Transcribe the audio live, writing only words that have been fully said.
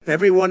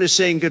Everyone is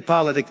saying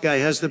GoodPoliticGuy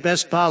has the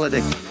best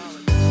politic.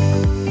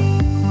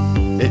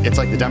 It's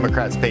like the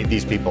Democrats paid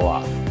these people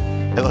off.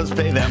 Hey, let's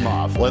pay them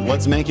off.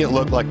 Let's make it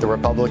look like the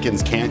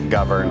Republicans can't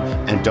govern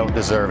and don't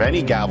deserve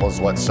any gavels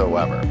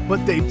whatsoever.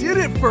 But they did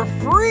it for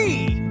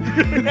free.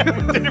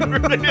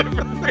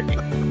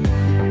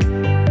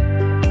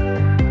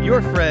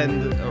 Your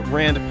friend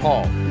Rand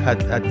Paul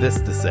had this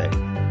to say.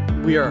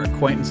 We are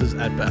acquaintances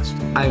at best.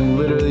 I'm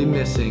literally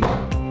missing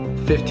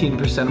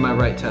 15% of my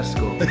right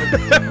testicle.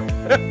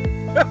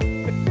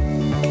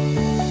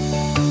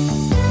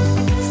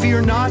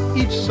 Fear not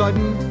each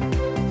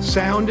sudden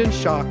sound and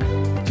shock.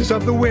 'Tis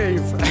of the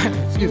wave.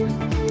 Excuse me.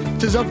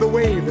 'Tis of the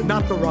wave and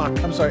not the rock.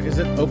 I'm sorry, is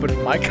it open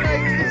mic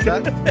night? Is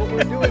that what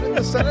we're doing in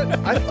the Senate?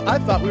 I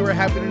thought we were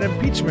having an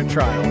impeachment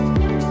trial.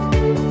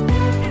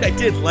 I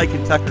did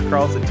liken Tucker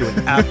Carlson to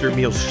an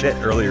after-meal shit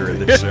earlier in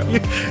the show.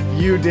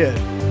 You did.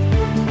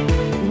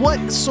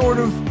 What sort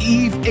of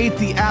Eve ate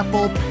the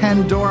apple,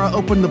 Pandora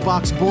opened the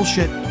box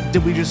bullshit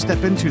did we just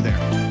step into there?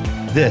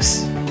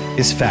 This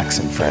is Facts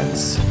and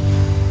Friends.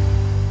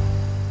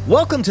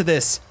 Welcome to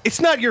this. It's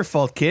not your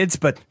fault, kids,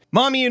 but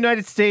Mommy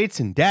United States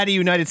and Daddy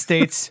United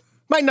States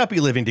might not be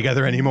living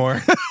together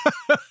anymore.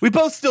 We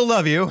both still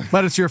love you.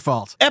 But it's your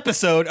fault.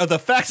 Episode of the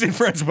Facts and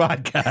Friends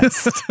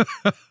podcast.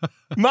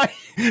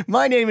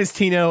 My name is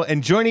Tino,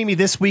 and joining me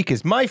this week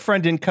is my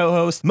friend and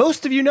co-host.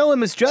 Most of you know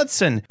him as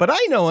Judson, but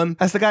I know him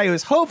as the guy who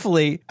is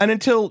hopefully, and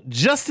until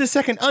just a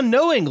second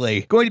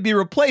unknowingly, going to be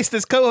replaced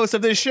as co-host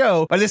of this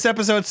show by this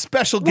episode's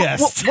special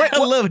guest.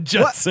 Hello,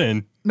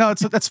 Judson. No,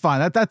 that's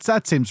fine.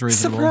 That seems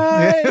reasonable.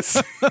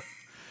 Surprise! Yeah.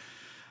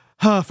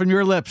 From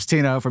your lips,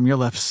 Tino, from your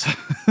lips.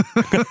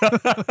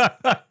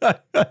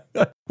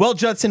 Well,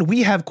 Judson,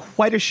 we have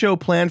quite a show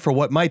planned for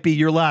what might be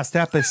your last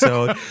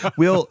episode.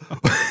 We'll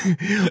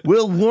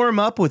warm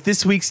up with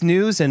this week's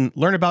news and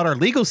learn about our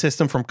legal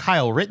system from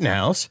Kyle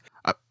Rittenhouse.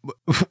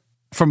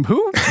 From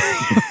who?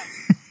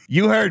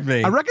 You heard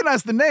me. I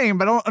recognize the name,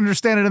 but I don't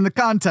understand it in the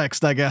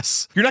context, I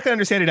guess. You're not going to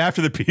understand it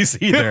after the piece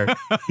either.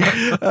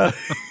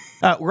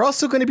 We're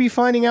also going to be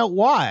finding out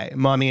why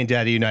Mommy and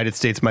Daddy United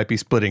States might be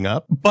splitting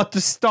up. But the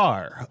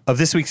star of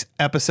this week's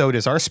episode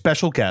is our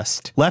special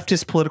guest,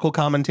 leftist political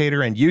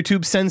commentator and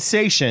YouTube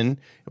sensation.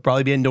 You'll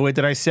probably be annoyed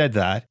that I said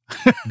that.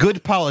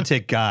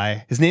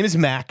 GoodPoliticGuy. His name is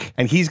Mac,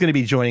 and he's going to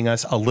be joining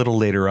us a little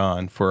later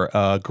on for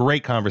a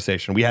great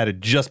conversation. We had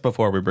it just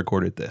before we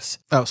recorded this.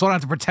 Oh, so I don't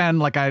have to pretend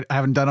like I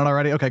haven't done it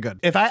already? Okay, good.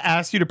 If I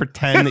asked you to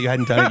pretend that you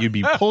hadn't done it, you'd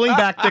be pulling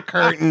back the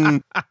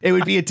curtain. It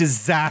would be a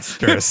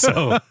disaster.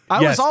 So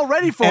I was all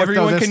ready for it.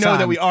 Everyone can know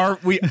that we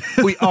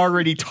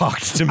already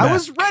talked to Mac. I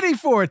was ready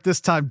for it this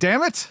time,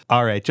 damn it.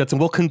 All right, Judson.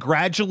 Well,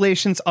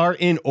 congratulations are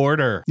in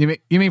order. You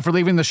mean for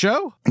leaving the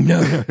show?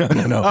 No.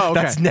 Oh,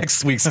 okay. That's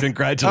next week's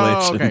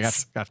congratulations. Oh, okay,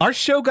 gotcha. Our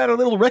show got a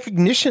little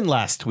recognition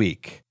last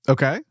week.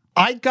 Okay.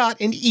 I got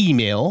an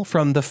email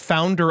from the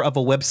founder of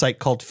a website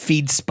called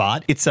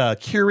FeedSpot. It's a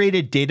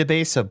curated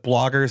database of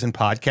bloggers and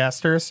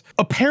podcasters.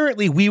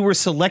 Apparently, we were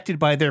selected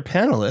by their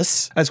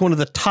panelists as one of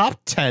the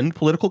top 10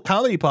 political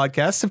comedy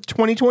podcasts of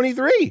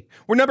 2023.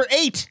 We're number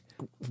 8.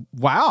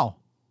 Wow.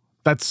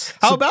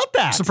 How about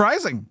that?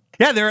 Surprising.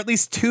 Yeah, there are at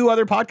least 2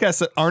 other podcasts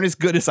that aren't as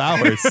good as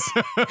ours.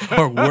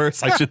 Or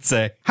worse, I should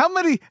say. How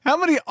many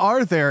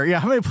are there? Yeah,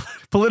 how many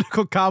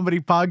political comedy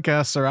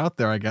podcasts are out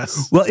there, I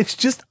guess? Well, it's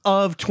just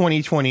of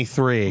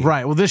 2023.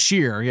 Right. Well, this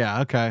year.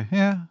 Yeah. Okay.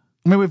 Yeah.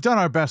 I mean, we've done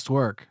our best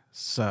work.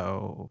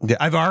 So yeah,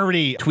 I've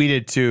already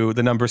tweeted to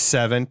the number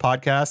 7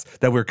 podcast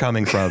that we're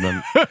coming from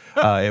them.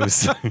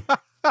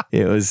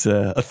 It was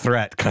a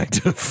threat, kind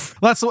of.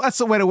 That's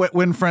the way to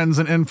win friends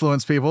and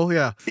influence people.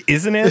 Yeah.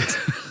 Isn't it?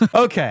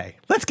 Okay,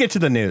 let's get to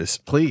the news.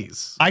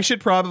 Please. I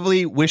should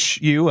probably wish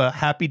you a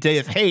happy day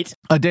of hate.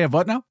 A day of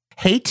what now?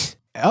 Hate.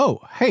 Oh,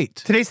 hate.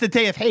 Today's the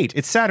day of hate.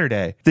 It's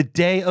Saturday. The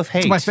day of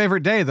hate. It's my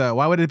favorite day, though.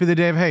 Why would it be the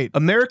day of hate?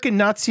 American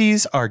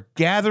Nazis are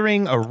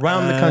gathering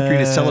around the country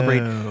to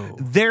celebrate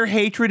their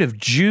hatred of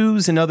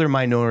Jews and other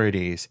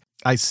minorities.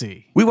 I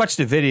see. We watched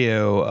a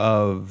video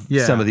of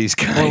some of these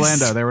guys.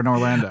 Orlando. They were in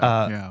Orlando.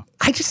 Yeah.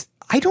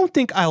 I don't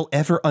think I'll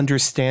ever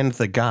understand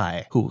the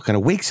guy who kind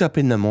of wakes up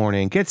in the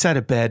morning, gets out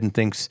of bed and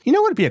thinks, you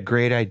know what would be a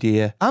great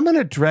idea? I'm going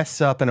to dress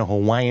up in a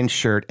Hawaiian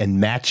shirt and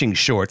matching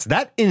shorts.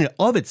 That in and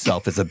of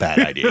itself is a bad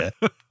idea.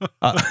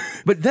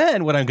 But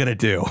then what I'm going to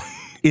do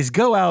is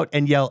go out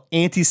and yell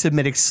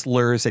anti-Semitic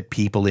slurs at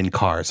people in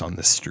cars on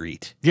the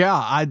street.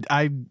 Yeah,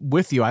 I'm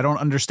with you. I don't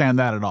understand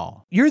that at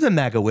all. You're the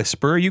MAGA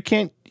whisperer. You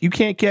can't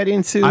get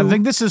into... I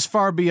think this is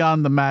far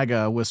beyond the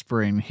MAGA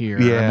whispering here.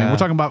 Yeah. I mean, we're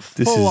talking about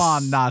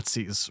full-on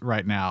Nazis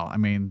right now. I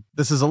mean,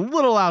 this is a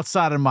little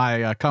outside of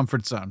my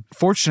comfort zone,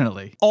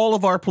 fortunately. All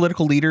of our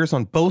political leaders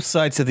on both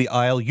sides of the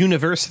aisle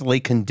universally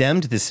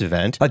condemned this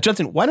event.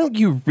 Judson, why don't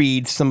you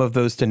read some of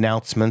those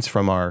denouncements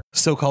from our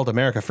so-called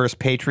America First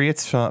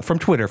patriots from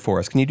Twitter for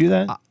us? Can you do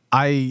that?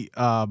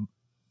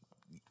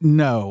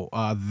 No,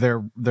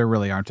 there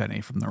really aren't any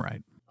from the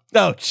right.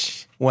 Oh,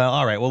 well,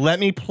 all right. Well, let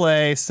me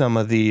play some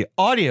of the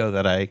audio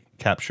that I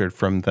captured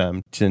from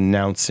them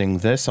denouncing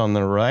this on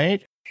the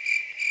right.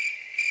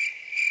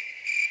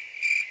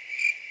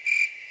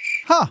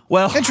 Huh.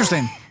 Well,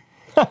 Interesting.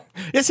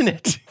 isn't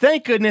it?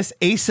 Thank goodness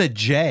Asa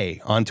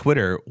J on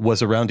Twitter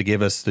was around to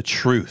give us the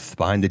truth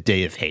behind the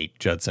Day of Hate,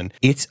 Judson.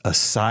 It's a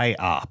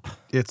psyop.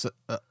 It's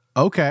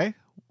okay.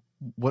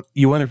 What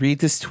You want to read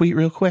this tweet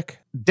real quick?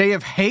 Day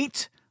of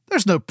Hate?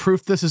 There's no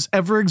proof this has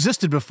ever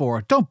existed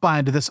before. Don't buy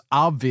into this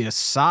obvious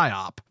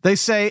psyop. They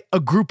say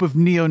a group of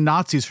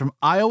neo-Nazis from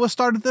Iowa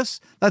started this.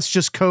 That's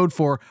just code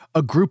for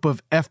a group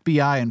of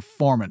FBI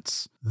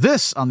informants.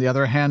 This, on the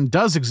other hand,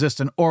 does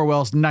exist in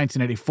Orwell's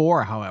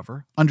 1984,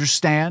 however.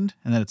 Understand?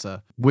 And then it's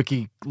a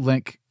wiki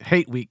link,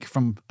 Hate Week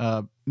from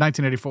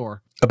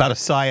 1984. About a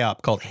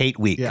psyop called Hate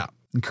Week. Yeah.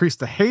 Increase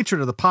the hatred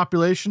of the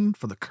population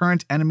for the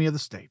current enemy of the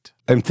state.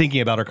 I'm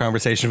thinking about our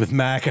conversation with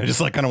Mac. I just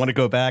like kind of want to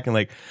go back and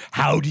like,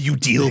 how do you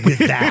deal with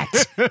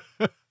that?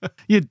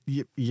 You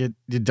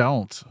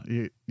don't.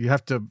 You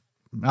have to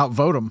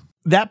outvote them.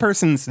 That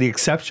person's the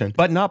exception,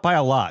 but not by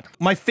a lot.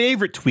 My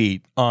favorite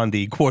tweet on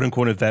the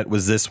quote-unquote event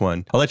was this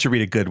one. I'll let you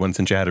read a good one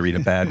since you had to read a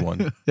bad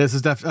one. This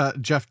is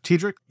Jeff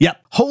Tiedrick?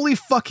 Yep. Holy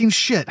fucking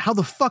shit. How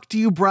the fuck do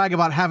you brag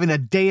about having a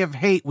day of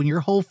hate when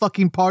your whole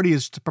fucking party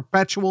is just a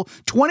perpetual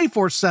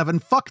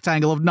 24/7 fuck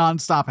tangle of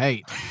nonstop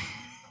hate?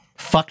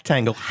 Fuck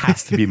tangle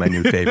has to be my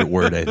new favorite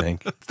word, I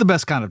think. It's the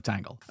best kind of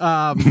tangle.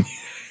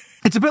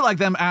 It's a bit like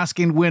them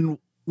asking when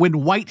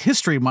White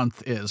History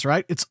Month is,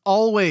 right? It's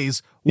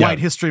always White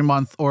History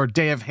Month or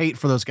Day of Hate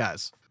for those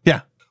guys.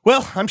 Yeah.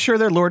 Well, I'm sure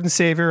their Lord and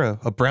Savior,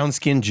 a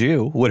brown-skinned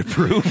Jew, would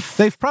approve.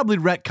 They've probably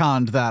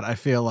retconned that, I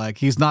feel like.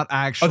 He's not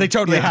actually... Oh, they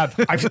totally have.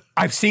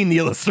 I've seen the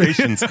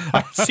illustrations.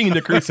 I've seen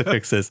the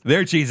crucifixes.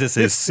 Their Jesus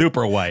is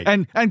super white.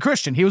 And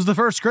Christian. He was the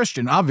first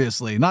Christian,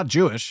 obviously, not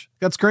Jewish.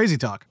 That's crazy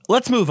talk.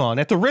 Let's move on.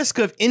 At the risk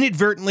of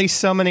inadvertently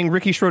summoning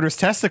Ricky Schroeder's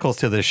testicles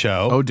to this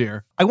show... Oh,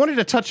 dear. I wanted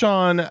to touch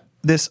on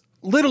this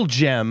little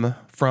gem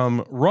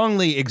from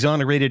wrongly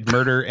exonerated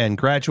murder and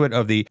graduate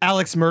of the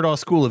Alex Murdaugh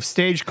School of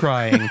Stage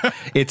Crying.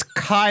 It's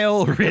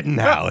Kyle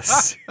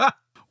Rittenhouse.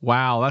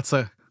 Wow, that's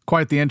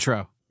quite the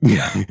intro.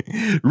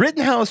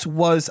 Rittenhouse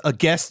was a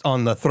guest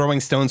on the Throwing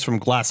Stones from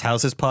Glass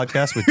Houses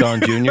podcast with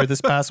Don Jr. this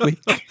past week.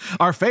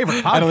 Our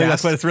favorite podcast. I don't think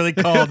that's what it's really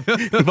called,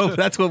 but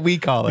that's what we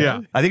call it.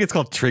 Yeah. I think it's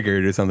called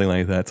Triggered or something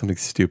like that, something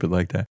stupid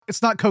like that.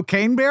 It's not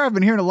Cocaine Bear? I've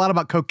been hearing a lot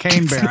about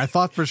Cocaine Bear. I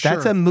thought for sure.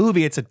 That's a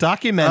movie. It's a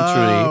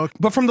documentary. Oh.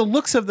 But from the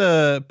looks of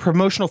the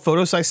promotional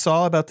photos I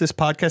saw about this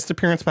podcast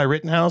appearance by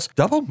Rittenhouse,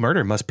 double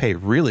murder must pay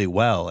really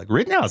well. Like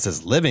Rittenhouse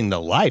is living the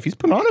life. He's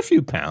put on a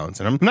few pounds,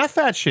 and I'm not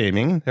fat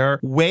shaming. There are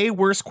way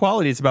worse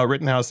qualities about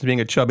Rittenhouse than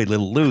being a chubby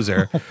little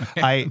loser.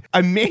 I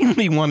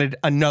mainly wanted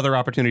another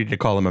opportunity to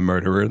call him a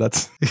murderer.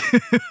 That's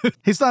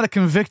He's not a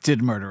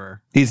convicted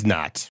murderer. He's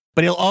not.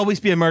 But he'll always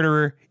be a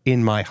murderer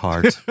in my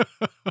heart.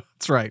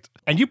 That's right.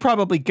 And you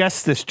probably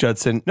guessed this,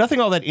 Judson.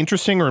 Nothing all that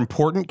interesting or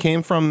important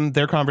came from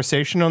their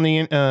conversation on the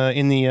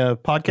in the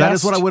podcast. That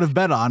is what I would have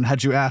bet on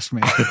had you asked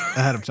me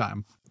ahead of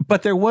time.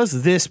 But there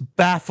was this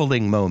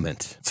baffling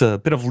moment. It's a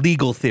bit of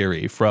legal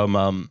theory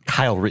from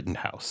Kyle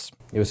Rittenhouse.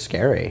 It was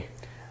scary.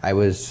 I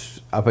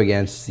was up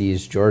against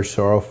these George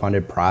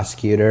Soros-funded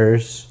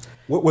prosecutors.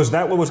 Was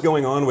that what was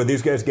going on? Were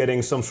these guys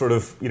getting some sort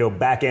of,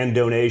 back-end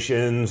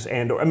donations?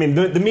 And I mean,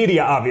 the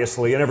media,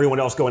 obviously, and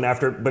everyone else going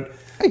after it, but...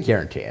 I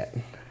guarantee it.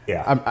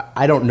 Yeah.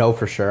 I don't know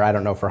for sure. I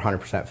don't know for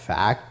 100%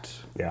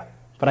 fact. Yeah.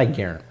 But I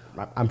guarantee.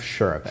 I'm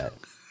sure of it.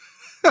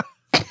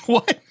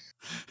 What?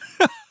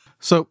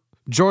 So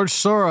George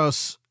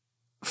Soros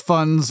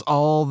funds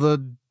all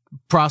the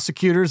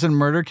prosecutors in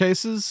murder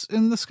cases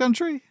in this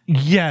country?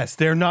 Yes,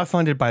 they're not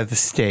funded by the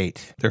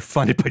state. They're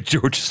funded by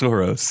George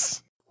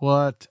Soros.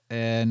 What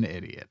an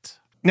idiot.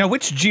 Now,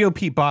 which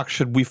GOP box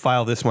should we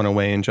file this one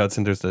away in,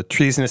 Judson? There's the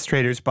treasonous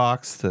traitors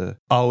box, the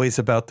always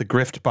about the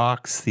grift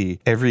box, the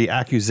every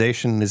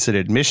accusation is an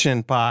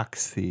admission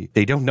box, the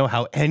they don't know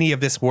how any of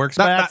this works.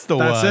 That's the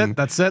one.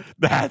 That's it.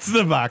 That's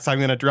the box. I'm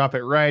going to drop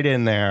it right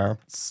in there.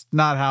 It's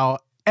not how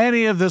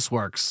any of this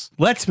works.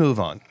 Let's move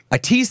on. I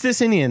teased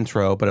this in the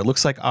intro, but it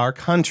looks like our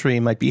country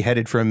might be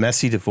headed for a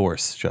messy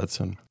divorce,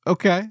 Judson.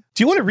 Okay.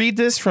 Do you want to read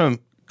this from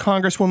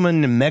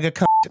Congresswoman Mega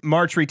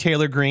Marjorie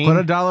Taylor Greene?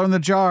 Put $1 in the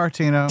jar,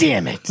 Tino.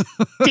 Damn it.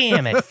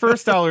 Damn it.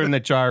 First dollar in the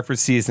jar for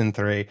season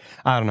 3.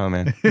 I don't know,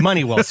 man.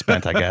 Money well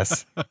spent, I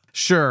guess.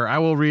 Sure, I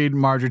will read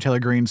Marjorie Taylor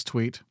Greene's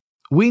tweet.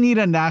 We need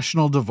a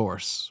national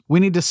divorce.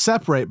 We need to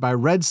separate by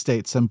red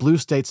states and blue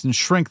states and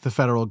shrink the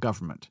federal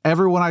government.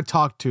 Everyone I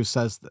talk to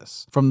says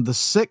this. From the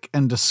sick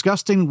and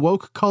disgusting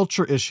woke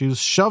culture issues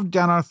shoved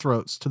down our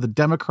throats to the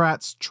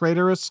Democrats'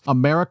 traitorous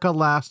America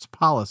Last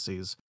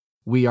policies,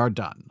 we are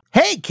done.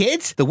 Hey,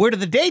 kids, the word of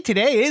the day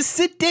today is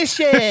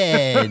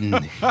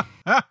sedition.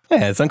 Yeah,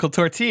 it's Uncle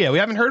Tortilla. We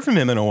haven't heard from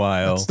him in a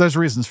while. There's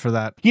reasons for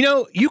that.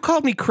 You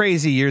called me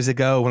crazy years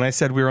ago when I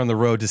said we were on the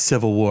road to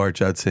civil war,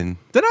 Judson.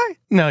 Did I?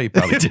 No, you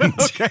probably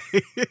didn't. Okay.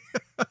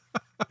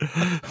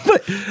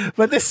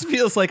 But this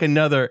feels like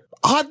another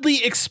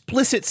oddly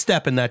explicit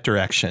step in that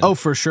direction. Oh,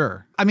 for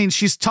sure. I mean,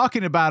 she's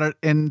talking about it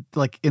in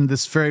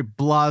this very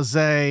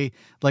blasé,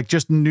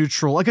 just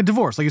neutral, like a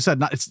divorce. Like you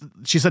said,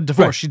 she said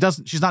divorce. Right.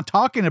 She's not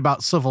talking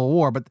about civil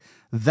war, but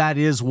that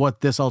is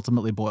what this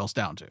ultimately boils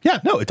down to. Yeah,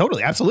 no,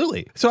 totally,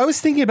 absolutely. So I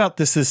was thinking about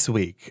this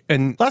week,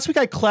 and last week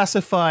I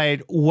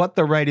classified what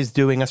the right is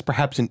doing as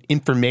perhaps an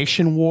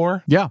information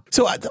war. Yeah.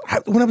 So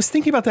when I was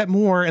thinking about that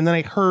more, and then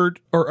I heard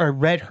or I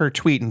read her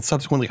tweet and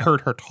subsequently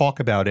heard her talk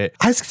about it,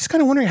 I was just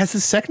kind of wondering, has the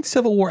second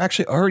Civil War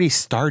actually already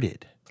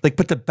started? Like,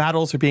 but the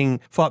battles are being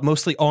fought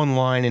mostly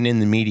online and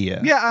in the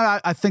media. Yeah,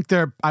 I think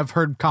I've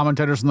heard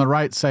commentators on the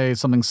right say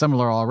something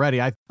similar already.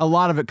 A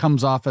lot of it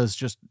comes off as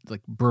just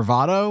like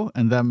bravado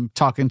and them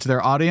talking to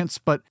their audience,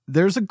 but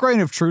there's a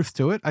grain of truth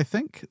to it. I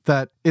think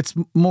that it's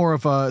more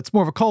of a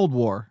Cold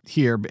War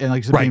here, and like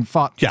it's being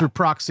fought through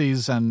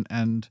proxies and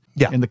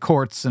in the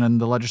courts and in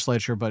the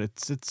legislature. But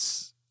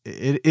it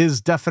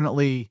is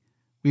definitely.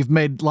 We've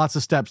made lots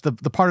of steps. The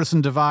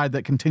partisan divide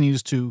that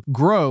continues to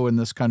grow in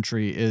this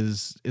country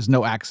is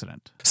no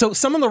accident. So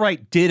some on the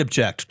right did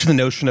object to the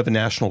notion of a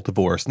national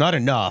divorce. Not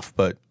enough,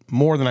 but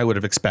more than I would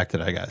have expected,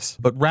 I guess.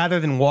 But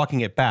rather than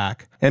walking it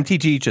back,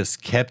 MTG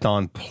just kept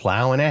on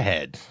plowing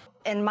ahead.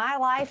 In my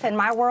life, in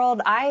my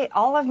world,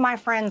 all of my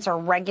friends are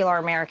regular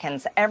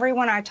Americans.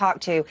 Everyone I talk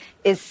to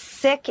is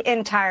sick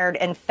and tired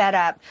and fed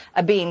up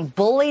of being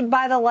bullied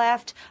by the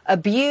left,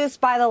 abused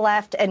by the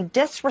left, and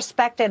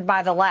disrespected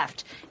by the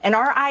left. And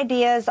our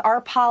ideas, our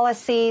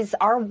policies,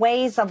 our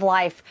ways of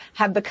life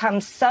have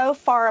become so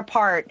far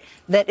apart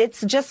that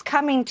it's just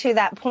coming to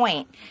that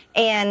point.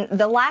 And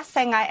the last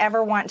thing I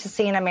ever want to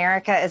see in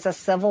America is a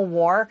civil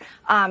war.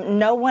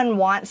 No one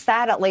wants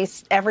that. At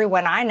least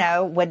everyone I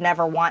know would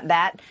never want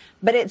that.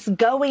 But it's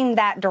going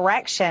that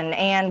direction,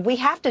 and we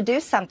have to do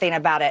something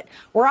about it.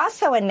 We're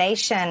also a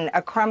nation,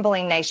 a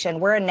crumbling nation.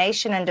 We're a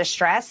nation in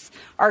distress.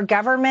 Our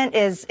government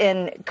is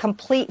in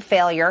complete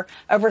failure.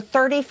 Over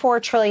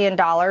 $34 trillion.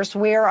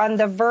 We are on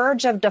the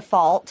verge of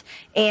default,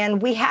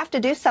 and we have to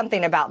do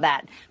something about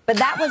that. But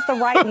that was the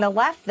right and the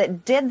left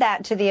that did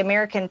that to the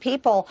American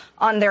people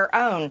on their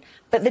own.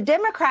 But the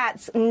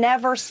Democrats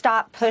never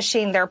stop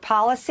pushing their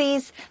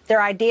policies,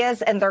 their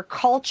ideas, and their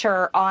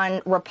culture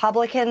on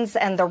Republicans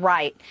and the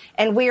right.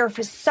 And we are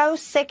so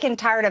sick and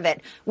tired of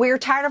it. We are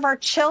tired of our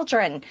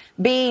children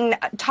being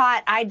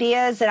taught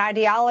ideas and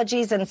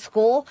ideologies in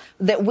school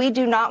that we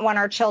do not want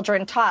our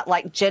children taught,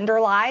 like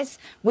gender lies.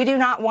 We do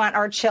not want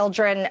our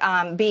children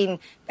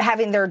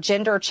having their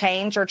gender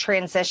changed or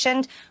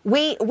transitioned.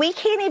 We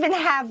can't even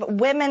have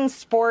women's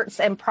sports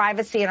and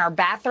privacy in our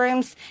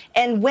bathrooms,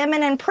 and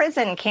women in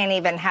prison can't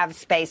even have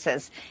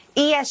spaces.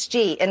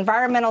 ESG,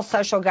 environmental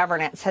social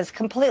governance, has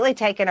completely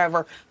taken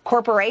over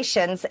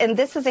corporations, and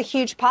this is a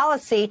huge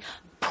policy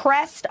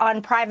pressed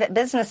on private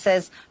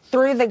businesses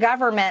through the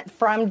government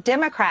from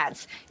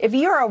Democrats. If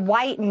you're a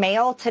white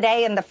male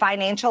today in the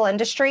financial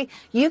industry,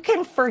 you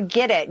can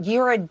forget it.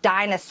 You're a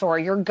dinosaur.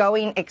 You're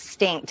going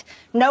extinct.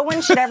 No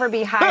one should ever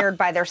be hired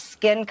by their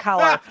skin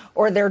color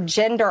or their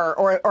gender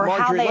or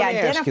how they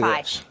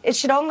identify. It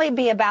should only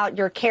be about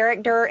your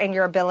character and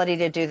your ability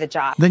to do the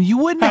job. Then you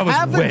wouldn't have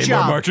a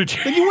job.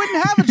 Then you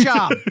wouldn't have a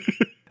job.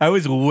 I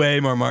was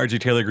way more Marjorie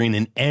Taylor Greene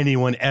than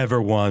anyone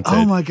ever wanted.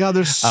 Oh my God,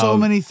 there's so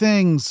many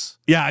things.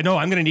 Yeah, I know.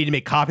 I'm going to need to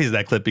make copies of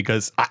that clip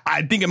because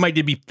I think it might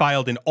be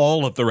filed in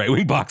all of the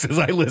right-wing boxes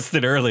I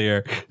listed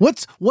earlier.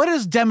 What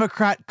is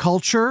Democrat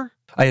culture?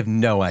 I have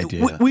no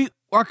idea. We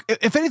are,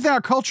 if anything, our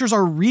cultures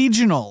are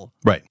regional,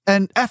 right,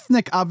 and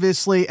ethnic,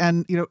 obviously,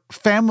 and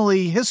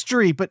family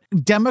history. But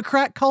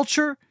Democrat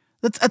culture,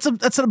 that's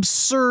an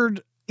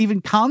absurd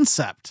even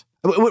concept.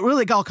 What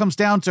really all comes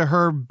down to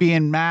her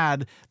being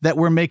mad that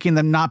we're making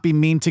them not be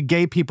mean to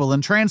gay people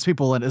and trans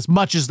people as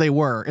much as they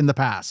were in the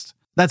past.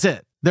 That's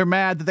it. They're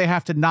mad that they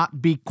have to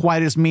not be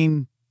quite as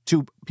mean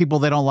to people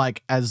they don't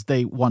like as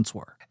they once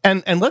were.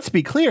 And let's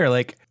be clear,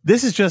 like,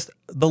 this is just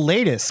the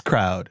latest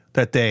crowd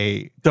that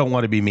they don't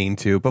want to be mean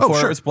to.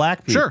 Before it was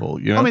black people.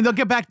 Sure. I mean, they'll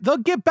get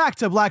back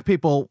to black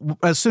people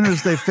as soon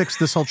as they fix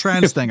this whole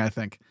trans thing, I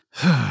think.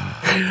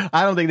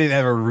 I don't think they've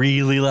ever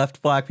really left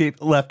hating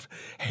black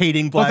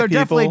people. They're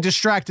definitely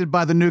distracted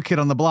by the new kid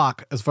on the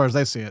block, as far as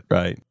they see it.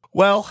 Right.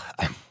 Well,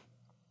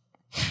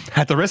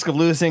 at the risk of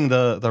losing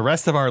the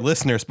rest of our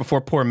listeners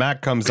before poor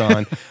Matt comes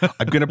on,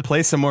 I'm going to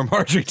play some more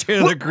Marjorie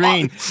Taylor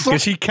Greene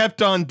because she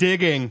kept on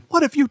digging.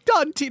 What have you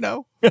done,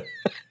 Tino?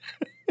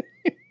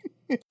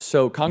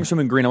 So,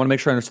 Congresswoman Greene, I want to make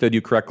sure I understood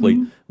you correctly.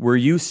 Mm-hmm. Were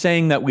you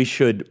saying that we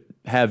should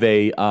have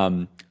a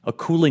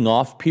cooling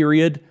off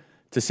period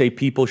to say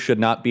people should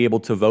not be able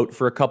to vote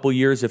for a couple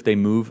years if they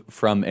move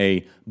from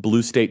a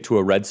blue state to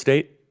a red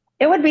state?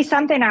 It would be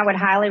something I would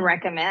highly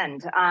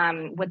recommend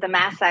with the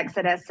mass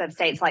exodus of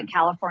states like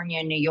California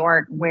and New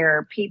York,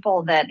 where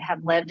people that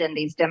have lived in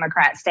these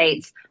Democrat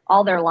states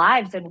all their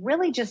lives and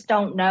really just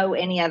don't know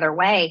any other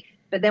way.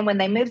 But then when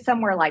they move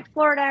somewhere like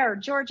Florida or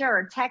Georgia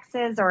or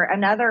Texas or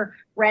another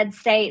red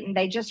state, and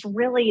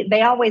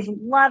they always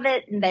love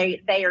it, and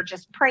they are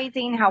just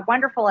praising how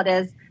wonderful it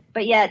is.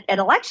 But yet at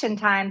election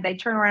time, they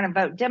turn around and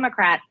vote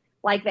Democrat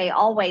like they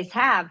always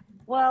have.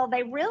 Well,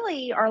 they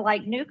really are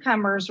like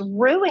newcomers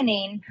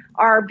ruining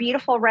our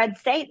beautiful red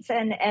states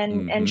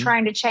and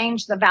trying to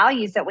change the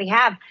values that we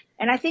have.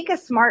 And I think a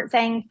smart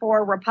thing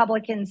for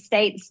Republican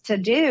states to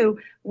do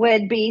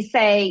would be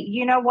say,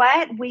 you know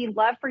what, we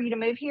love for you to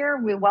move here.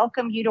 We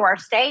welcome you to our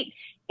state.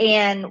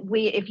 And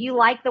if you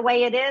like the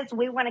way it is,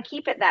 we want to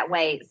keep it that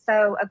way.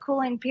 So a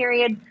cooling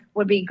period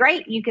would be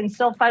great. You can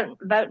still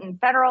vote in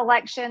federal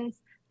elections,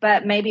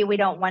 but maybe we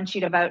don't want you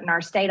to vote in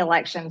our state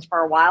elections for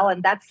a while.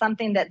 And that's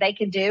something that they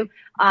could do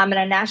in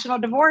a national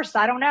divorce.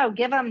 I don't know,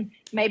 give them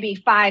maybe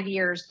 5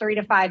 years, 3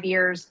 to 5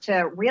 years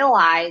to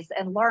realize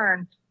and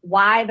learn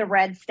why the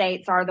red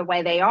states are the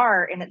way they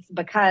are. And it's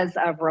because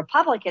of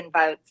Republican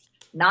votes,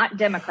 not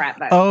Democrat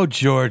votes. Oh,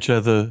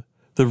 Georgia, the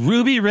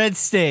ruby red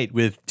state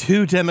with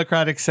 2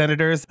 Democratic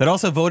senators that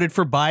also voted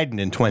for Biden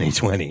in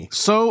 2020.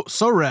 So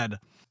red.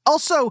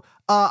 Also,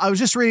 I was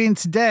just reading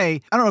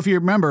today, I don't know if you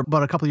remember,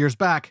 but a couple years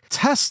back,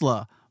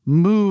 Tesla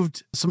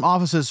moved some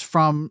offices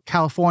from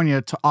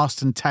California to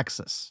Austin,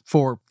 Texas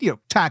for,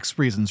 tax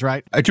reasons,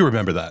 right? I do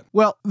remember that.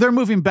 Well, they're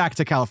moving back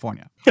to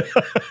California.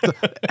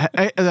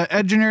 The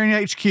engineering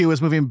HQ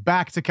is moving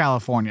back to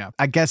California.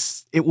 I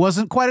guess it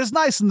wasn't quite as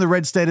nice in the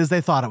red state as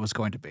they thought it was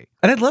going to be.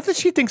 And I love that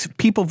she thinks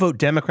people vote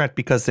Democrat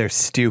because they're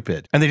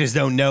stupid and they just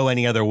don't know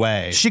any other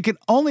way. She can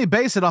only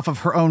base it off of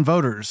her own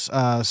voters.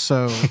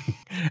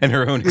 And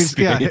her own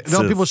experiences.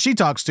 The people she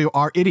talks to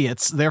are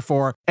idiots.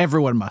 Therefore,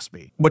 everyone must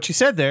be. What she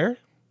said there,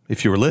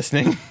 if you were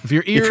listening, if you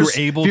were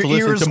able to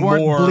listen to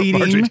more bleeding.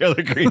 Marjorie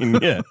Taylor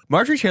Greene,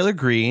 Marjorie Taylor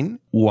Greene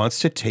wants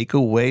to take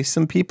away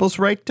some people's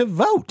right to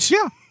vote.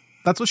 Yeah,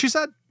 that's what she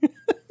said.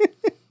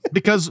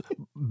 Because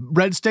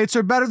red states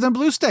are better than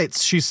blue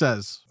states, she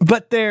says.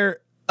 But they're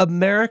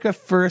America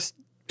First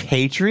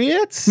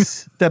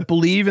patriots that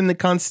believe in the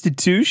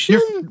Constitution?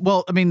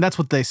 Well, I mean, that's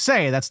what they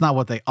say. That's not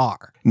what they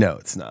are. No,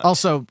 it's not.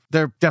 Also,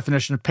 their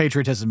definition of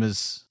patriotism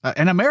is,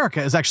 and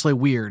America is actually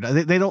weird.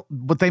 They don't,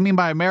 what they mean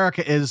by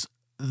America is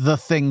the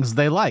things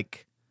they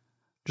like.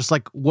 Just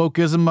like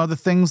wokeism are the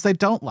things they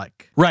don't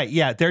like. Right,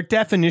 yeah. Their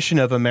definition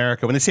of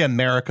America, when they say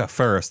America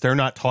First, they're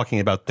not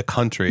talking about the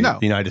country, the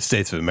United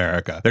States of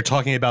America. They're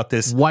talking about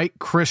this white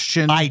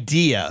Christian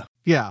idea.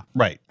 Yeah.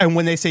 Right. And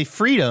when they say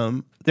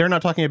freedom, they're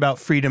not talking about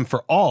freedom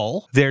for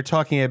all. They're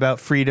talking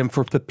about freedom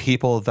for the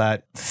people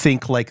that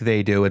think like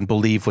they do and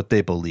believe what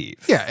they believe.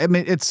 Yeah, I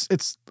mean, it's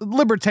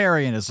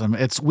libertarianism.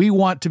 It's we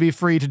want to be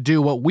free to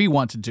do what we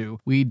want to do.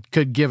 We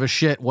could give a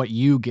shit what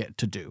you get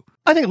to do.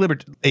 I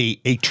think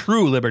a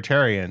true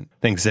libertarian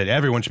thinks that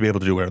everyone should be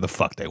able to do whatever the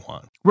fuck they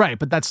want. Right,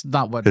 but that's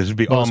not what there should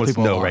be almost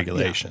no are.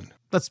 regulation.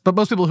 Yeah. But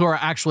most people who are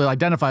actually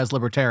identify as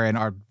libertarian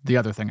are the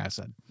other thing I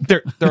said.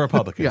 They're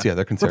Republicans. Yeah,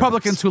 they're conservatives.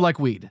 Republicans who like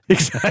weed.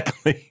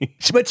 Exactly.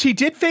 But she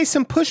did face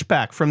some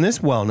pushback from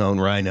this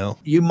well-known rhino.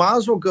 You might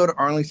as well go to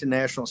Arlington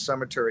National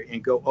Cemetery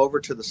and go over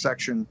to the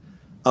section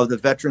of the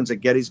veterans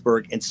at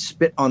Gettysburg and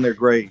spit on their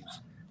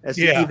graves. As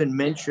to even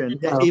mention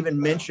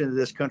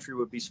this country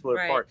would be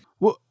split apart.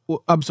 Well,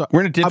 I'm sorry.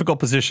 We're in a difficult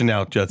position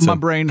now, Judson. My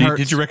brain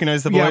hurts. Did you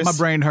recognize the voice? Yeah, my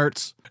brain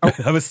hurts.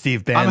 That was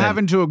Steve Bannon. I'm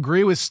having to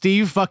agree with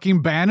Steve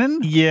fucking Bannon?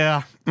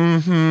 Yeah.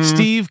 Mm-hmm.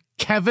 Steve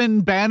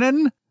Kevin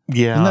Bannon?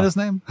 Yeah. Isn't that his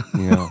name?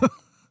 Yeah.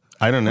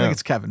 I don't know. I think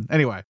it's Kevin.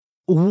 Anyway.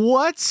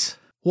 What?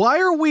 Why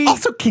are we...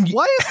 Also,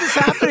 why is this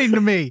happening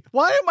to me?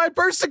 Why am I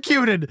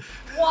persecuted?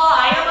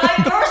 Why am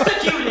I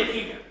persecuted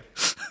here?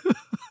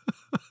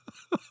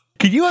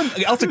 Can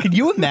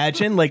you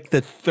imagine like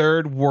the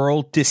third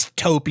world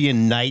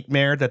dystopian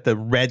nightmare that the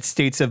red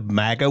states of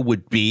MAGA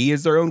would be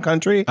as their own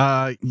country?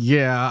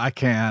 Yeah, I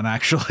can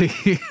actually.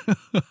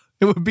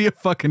 It would be a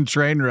fucking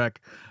train wreck.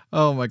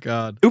 Oh my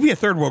God. It would be a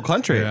third world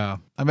country. Yeah.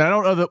 I mean, I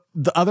don't know that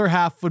the other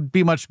half would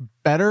be much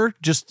better,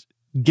 just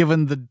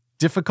given the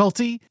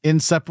difficulty in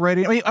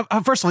separating. I mean,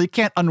 first of all, you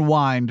can't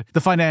unwind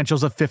the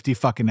financials of 50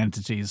 fucking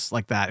entities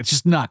like that. It's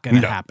just not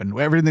going to happen.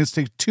 Everything's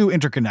too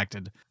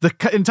interconnected. The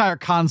entire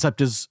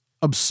concept is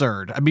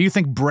absurd. I mean, you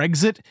think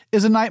Brexit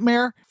is a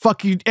nightmare?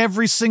 Fuck you,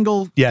 every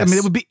single... Yes. I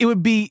mean, it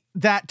would be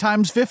that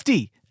times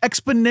 50.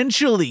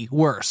 Exponentially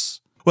worse.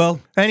 Well,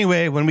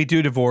 anyway, when we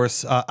do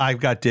divorce, I've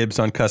got dibs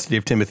on custody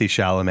of Timothy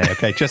Chalamet,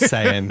 okay? Just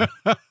saying.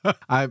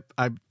 I'll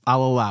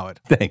allow it.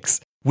 Thanks.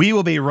 We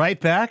will be right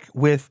back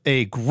with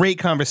a great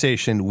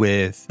conversation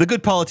with the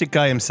good politic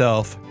guy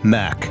himself,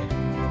 Mac.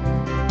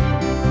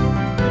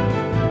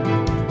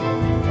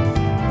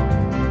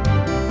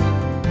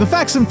 The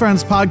Facts and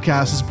Friends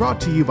podcast is brought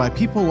to you by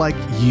people like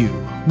you.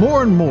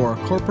 More and more,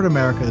 corporate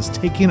America is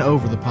taking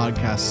over the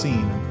podcast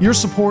scene. Your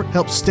support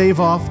helps stave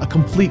off a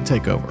complete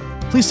takeover.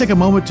 Please take a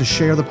moment to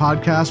share the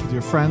podcast with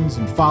your friends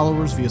and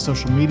followers via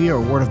social media or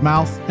word of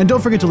mouth. And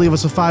don't forget to leave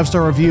us a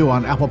 5-star review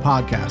on Apple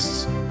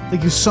Podcasts.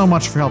 Thank you so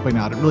much for helping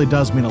out. It really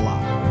does mean a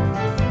lot.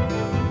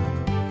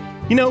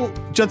 You know,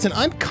 Judson,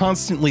 I'm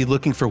constantly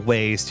looking for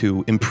ways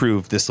to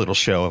improve this little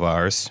show of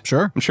ours.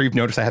 Sure. I'm sure you've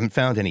noticed I haven't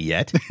found any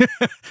yet.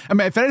 I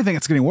mean, if anything,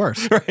 it's getting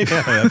worse. Right,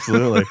 yeah,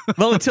 absolutely.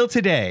 Well, until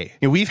today,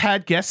 we've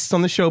had guests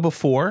on the show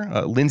before.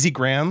 Lindsey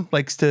Graham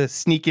likes to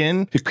sneak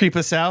in to creep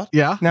us out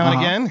now and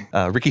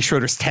again. Ricky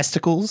Schroeder's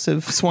testicles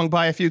have swung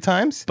by a few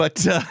times.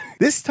 But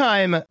this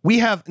time, we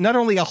have not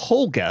only a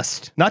whole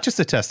guest, not just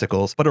the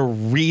testicles, but a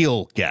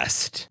real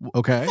guest.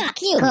 Okay.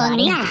 Fuck you,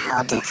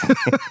 loud.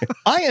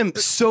 I am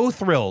so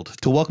thrilled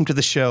to welcome to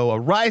the show a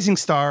rising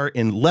star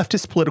in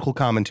leftist political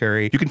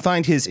commentary. You can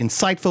find his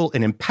insightful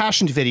and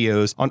impassioned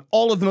videos on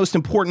all of the most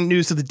important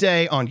news of the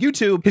day on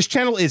YouTube. His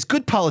channel is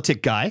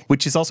GoodPoliticGuy,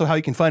 which is also how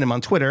you can find him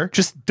on Twitter.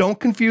 Just don't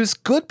confuse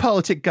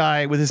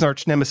GoodPoliticGuy with his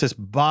arch nemesis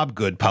Bob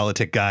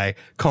GoodPoliticGuy.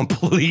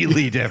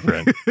 Completely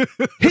different.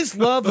 His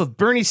love of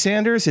Bernie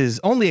Sanders is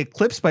only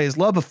eclipsed by his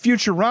love of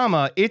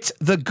Futurama. It's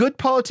the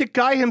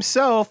GoodPoliticGuy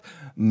himself,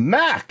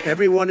 Mac.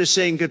 Everyone is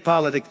saying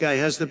GoodPoliticGuy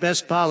has the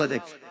best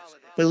politics.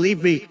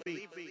 Believe me,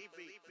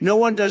 no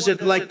one does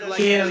it like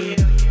him.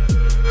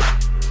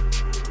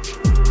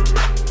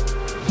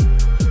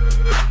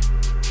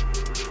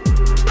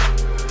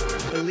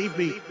 Believe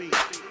me,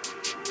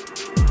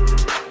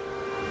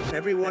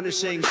 everyone is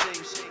saying.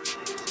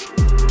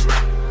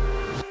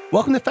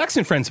 Welcome to Facts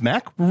and Friends,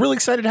 Mac. We're really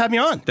excited to have you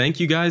on. Thank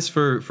you guys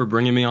for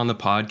bringing me on the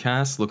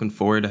podcast. Looking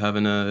forward to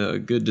having a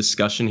good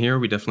discussion here.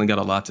 We definitely got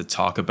a lot to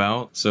talk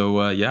about.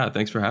 So, yeah,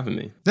 thanks for having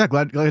me. Yeah,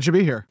 glad you to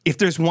be here. If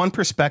there's one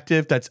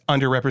perspective that's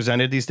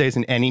underrepresented these days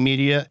in any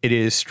media, it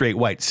is straight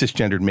white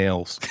cisgendered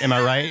males. Am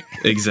I right?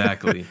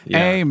 Exactly. Yeah.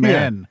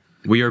 Amen.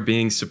 We are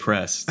being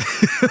suppressed.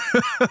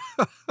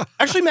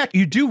 Actually, Mac,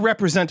 you do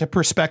represent a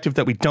perspective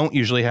that we don't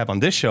usually have on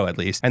this show, at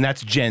least, and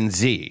that's Gen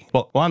Z.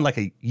 Well, I'm like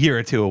a year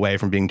or two away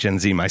from being Gen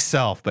Z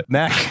myself, but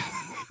Mac,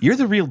 you're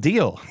the real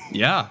deal.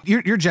 Yeah.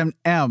 You're Gen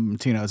M,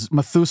 Tino. It's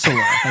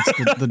Methuselah. That's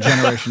the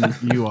generation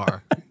you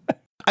are.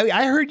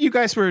 I heard you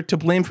guys were to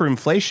blame for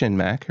inflation,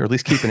 Mac, or at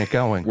least keeping it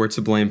going. We're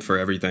to blame for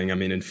everything. I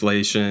mean,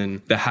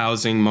 inflation, the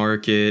housing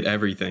market,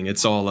 everything.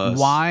 It's all us.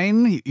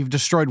 Wine. You've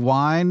destroyed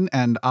wine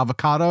and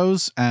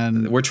avocados.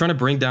 And we're trying to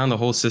bring down the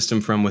whole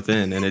system from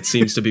within, and it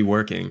seems to be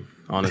working,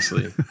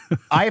 honestly.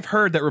 I've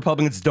heard that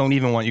Republicans don't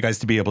even want you guys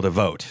to be able to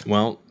vote.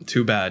 Well,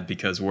 too bad,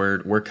 because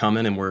we're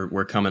coming, and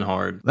we're coming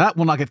hard. That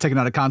will not get taken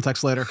out of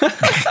context later.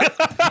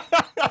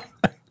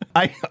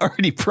 I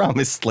already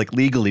promised, like,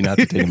 legally not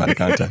to take him out of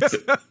context.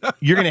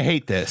 You're going to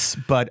hate this,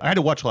 but I had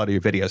to watch a lot of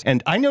your videos,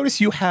 and I noticed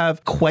you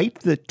have quite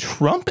the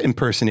Trump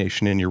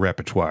impersonation in your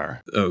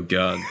repertoire. Oh,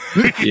 God.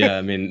 Yeah,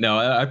 I mean, no,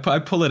 I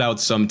pull it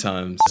out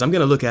sometimes. I'm going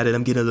to look at it.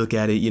 I'm going to look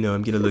at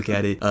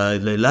it.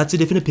 Lots of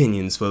different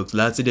opinions, folks.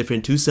 Lots of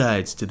different two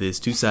sides to this,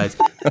 two sides.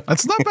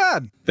 That's not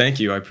bad. Thank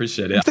you. I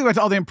appreciate it. I think about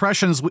all the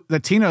impressions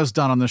that Tino's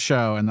done on the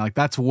show, and like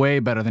that's way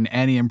better than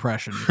any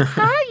impression.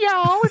 Hi,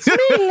 y'all. It's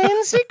me,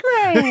 Lindsey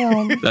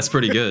Graham. That's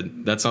pretty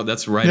good.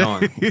 That's right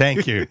on.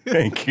 Thank you.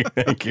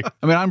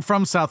 I mean, I'm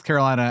from South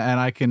Carolina, and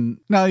I can.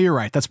 No, you're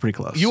right. That's pretty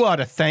close. You ought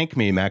to thank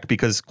me, Mac,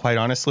 because quite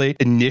honestly,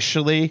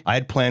 initially, I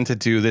had planned to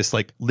do this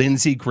like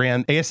Lindsey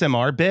Graham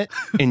ASMR bit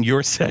in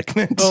your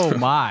segment. Oh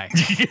my!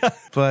 Yeah,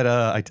 but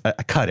I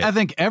cut it. I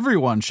think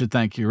everyone should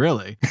thank you.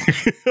 Really?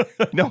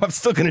 No, I'm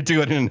still going to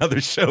do it in another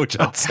show,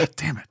 Johnson. Oh,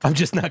 damn it! I'm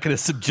just not going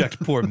to subject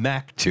poor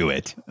Mac to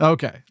it.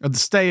 Okay, the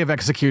stay of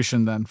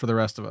execution then for the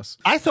rest of us.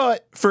 I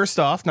thought, first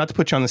off, not to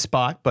put you on the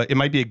spot, but it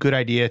might be a good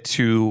idea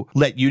to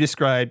let you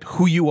describe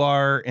who you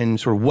are and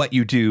sort of what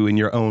you do in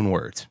your own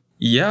words.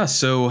 Yeah,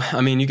 so,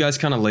 I mean, you guys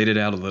kind of laid it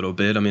out a little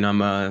bit. I mean,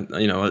 I'm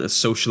a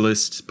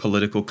socialist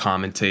political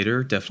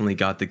commentator, definitely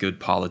got the good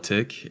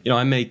politic.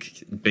 I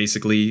make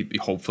basically,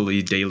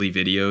 hopefully, daily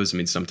videos. I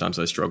mean, sometimes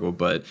I struggle,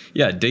 but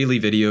yeah, daily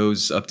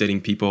videos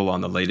updating people on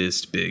the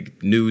latest big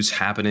news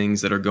happenings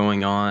that are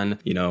going on.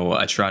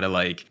 I try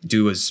to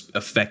do as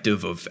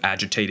effective of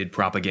agitated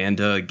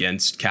propaganda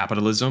against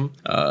capitalism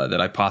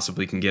that I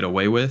possibly can get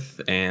away with,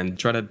 and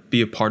try to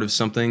be a part of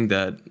something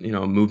that,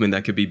 a movement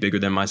that could be bigger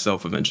than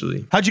myself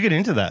eventually. How'd you get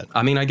into that?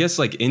 I mean, I guess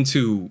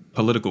into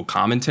political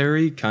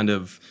commentary, kind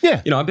of.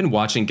 Yeah. I've been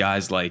watching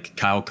guys like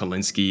Kyle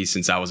Kalinske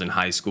since I was in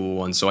high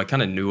school, and so I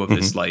kind of knew of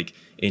this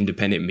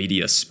independent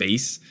media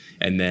space.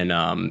 And then,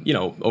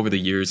 over the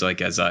years,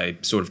 as I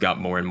sort of got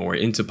more and more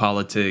into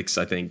politics,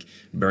 I think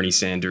Bernie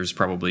Sanders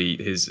probably,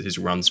 his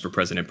runs for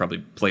president probably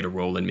played a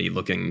role in me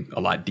looking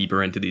a lot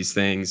deeper into these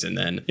things. And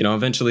then,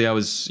 eventually I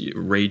was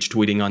rage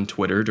tweeting on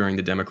Twitter during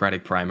the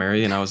Democratic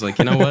primary. And I was like,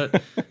 you know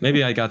what,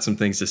 maybe I got some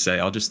things to say.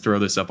 I'll just throw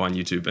this up on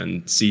YouTube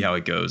and see how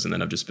it goes. And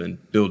then I've just been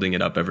building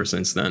it up ever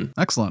since then.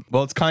 Excellent.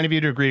 Well, it's kind of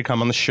you to agree to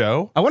come on the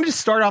show. I wanted to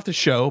start off the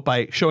show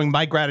by showing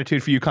my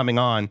gratitude for you coming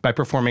on by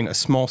performing a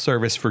small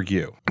service for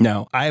you.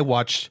 Now, I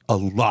watched a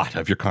lot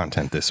of your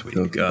content this week.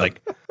 Oh, God.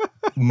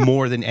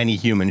 more than any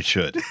human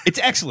should. It's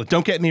excellent,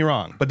 don't get me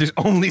wrong, but there's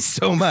only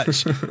so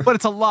much. But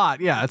it's a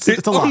lot. Yeah, it's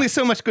a lot. Only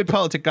so much good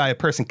politic guy a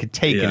person could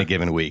take in a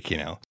given week, you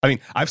know. I mean,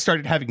 I've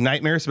started having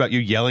nightmares about you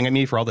yelling at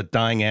me for all the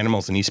dying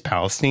animals in East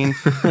Palestine.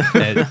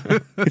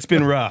 It's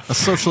been rough. A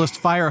socialist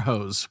fire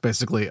hose,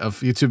 basically, of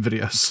YouTube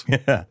videos.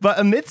 Yeah. But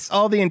amidst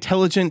all the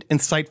intelligent,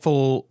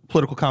 insightful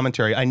political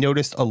commentary, I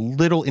noticed a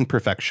little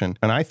imperfection,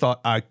 and I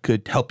thought I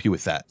could help you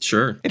with that.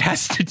 Sure. It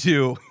has to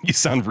do, you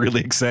sound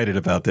really excited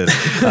about this.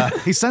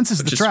 He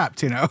senses the trap,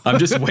 Tino. I'm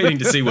just waiting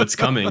to see what's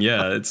coming.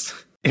 Yeah,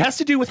 it has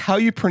to do with how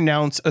you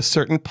pronounce a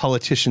certain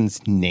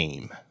politician's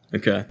name.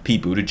 Okay.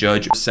 Pete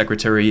Buttigieg,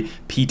 Secretary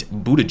Pete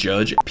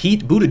Buttigieg.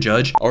 Pete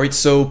Buttigieg. All right,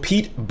 so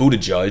Pete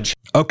Buttigieg.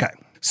 Okay.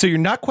 So you're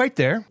not quite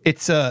there.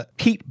 It's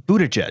Pete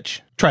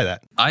Buttigieg. Try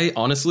that. I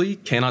honestly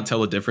cannot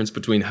tell a difference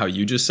between how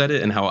you just said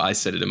it and how I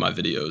said it in my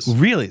videos.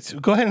 Really? So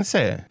go ahead and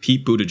say it.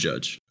 Pete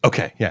Buttigieg.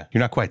 Okay, yeah, you're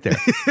not quite there.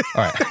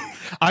 All right.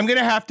 I'm going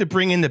to have to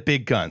bring in the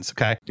big guns,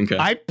 okay? Okay.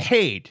 I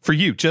paid for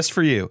you, just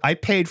for you. I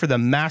paid for the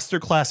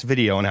masterclass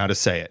video on how to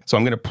say it. So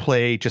I'm going to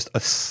play just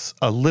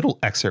a little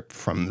excerpt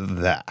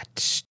from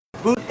that.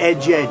 Boot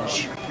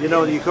edge. You know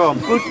what you call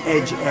them? Boot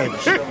edge.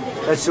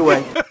 That's the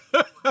way.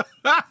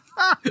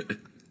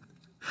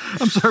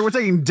 I'm sorry, we're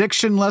taking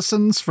diction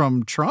lessons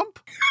from Trump?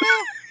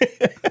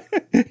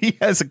 He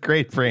has a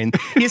great brain.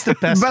 He has the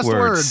best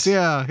words.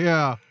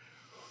 Yeah.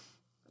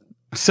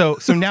 So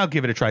now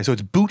give it a try. So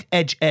it's boot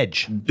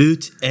edge.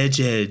 Boot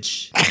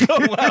edge.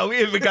 Oh, wow. We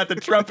even got the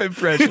Trump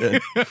impression.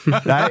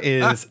 That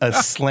is a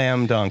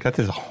slam dunk. That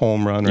is a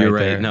home run You're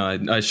right right. there.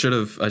 No, I should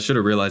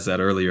have realized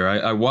that earlier.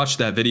 I watched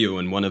that video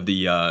in one of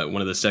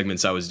the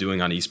segments I was doing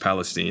on East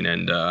Palestine,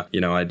 and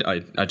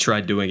I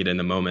tried doing it in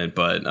the moment,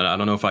 but I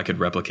don't know if I could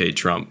replicate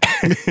Trump.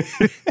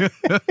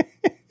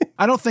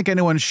 I don't think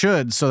anyone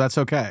should, so that's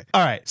okay.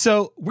 All right,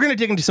 so we're going to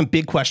dig into some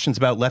big questions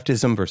about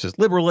leftism versus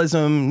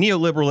liberalism,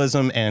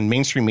 neoliberalism, and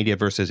mainstream media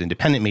versus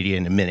independent media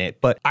in a minute.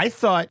 But I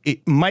thought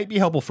it might be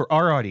helpful for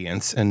our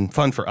audience and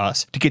fun for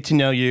us to get to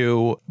know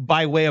you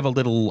by way of a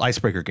little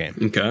icebreaker game.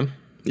 Okay.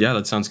 Yeah,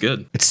 that sounds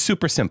good. It's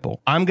super simple.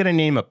 I'm going to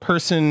name a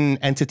person,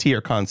 entity,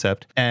 or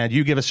concept, and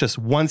you give us just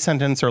one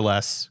sentence or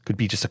less, could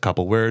be just a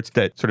couple words,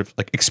 that sort of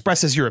like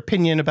expresses your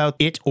opinion about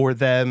it or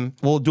them.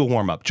 We'll do a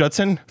warm-up.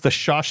 Judson, The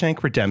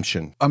Shawshank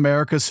Redemption.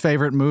 America's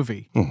favorite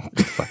movie.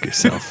 Fuck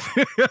yourself.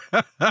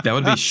 That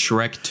would be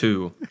Shrek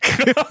 2.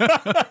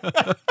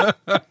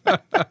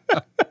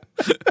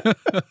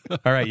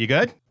 All right, you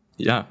good?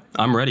 Yeah,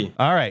 I'm ready.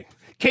 All right.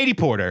 Katie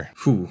Porter.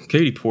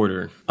 Katie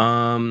Porter.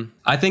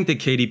 I think that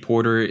Katie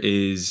Porter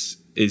is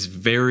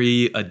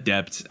very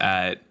adept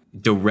at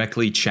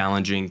directly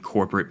challenging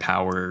corporate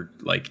power,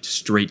 like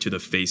straight to the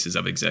faces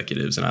of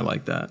executives, and I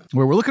like that.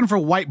 We're looking for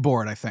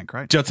whiteboard, I think,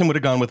 right? Judson would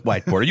have gone with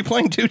whiteboard. Are you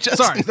playing too,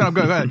 Judson? Sorry, no,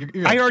 go ahead.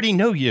 I already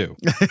know you.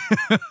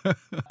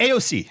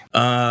 AOC.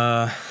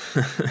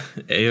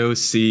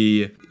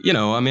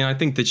 AOC. I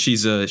think that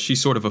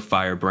she's sort of a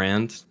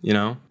firebrand,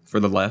 for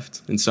the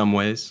left in some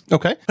ways.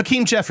 Okay.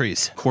 Hakeem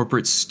Jeffries.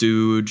 Corporate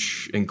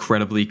stooge,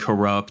 incredibly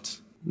corrupt.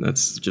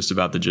 That's just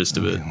about the gist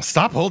of it.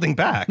 Stop holding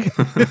back.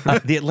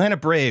 The Atlanta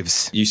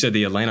Braves. You said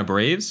the Atlanta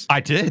Braves? I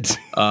did.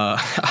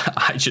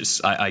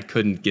 I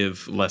couldn't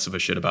give less of a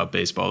shit about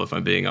baseball, if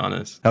I'm being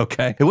honest.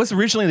 Okay. It was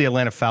originally the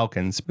Atlanta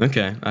Falcons.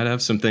 Okay. I'd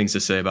have some things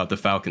to say about the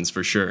Falcons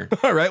for sure.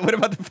 All right. What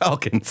about the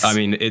Falcons? I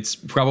mean, it's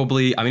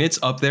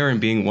up there in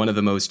being one of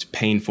the most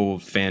painful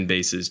fan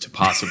bases to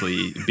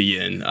possibly be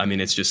in. I mean,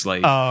 it's just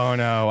like... Oh,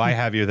 no. I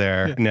have you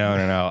there.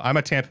 No. I'm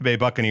a Tampa Bay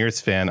Buccaneers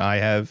fan.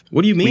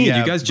 What do you mean?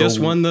 You guys just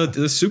won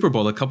the Super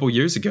Bowl a couple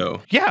years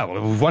ago. Yeah,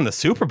 we won the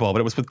Super Bowl, but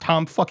it was with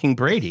Tom fucking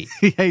Brady.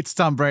 He hates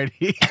Tom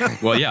Brady.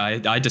 Well, yeah,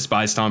 I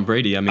despise Tom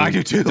Brady. I mean, I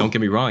do too. Don't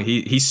get me wrong.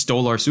 He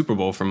stole our Super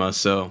Bowl from us,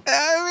 so.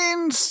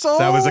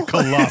 That was a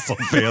colossal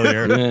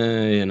failure.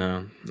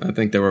 I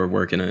think they were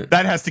working it.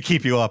 That has to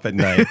keep you up at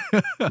night.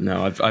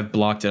 No, I've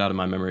blocked it out of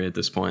my memory at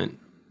this point.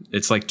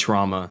 It's like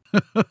trauma.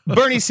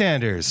 Bernie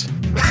Sanders.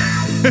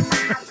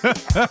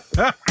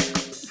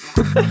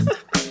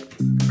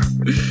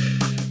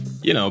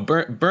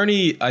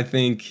 Bernie, I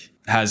think,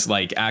 has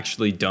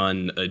actually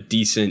done a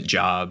decent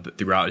job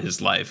throughout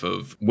his life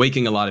of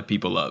waking a lot of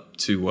people up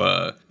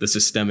to the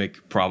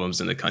systemic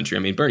problems in the country. I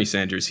mean, Bernie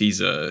Sanders, he's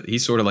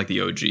sort of like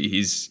the OG.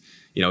 He's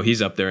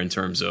up there in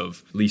terms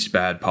of least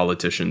bad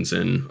politicians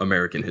in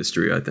American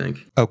history, I think.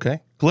 Okay.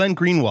 Glenn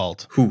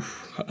Greenwald.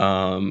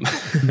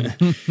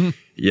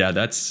 Yeah,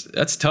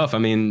 that's tough. I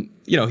mean,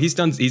 he's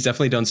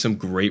definitely done some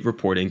great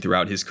reporting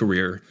throughout his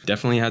career.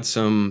 Definitely had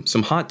some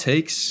hot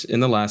takes in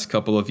the last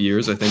couple of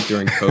years. I think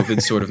during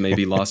COVID sort of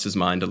maybe lost his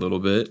mind a little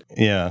bit.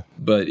 Yeah.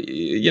 But,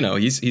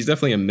 he's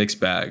definitely a mixed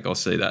bag. I'll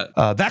say that.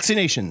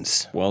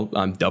 Vaccinations. Well,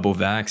 I'm double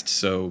vaxxed.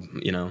 So,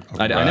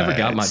 I never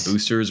got my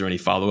boosters or any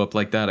follow up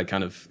like that. I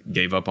kind of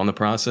gave up on the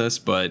process.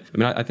 But I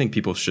mean, I think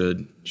people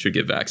should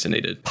get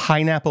vaccinated.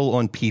 Pineapple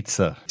on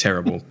pizza.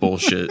 Terrible.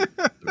 Bullshit.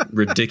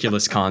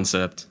 Ridiculous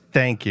concept.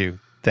 Thank you.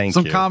 Thank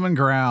Some you. common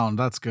ground.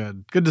 That's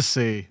good. Good to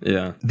see.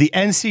 Yeah. The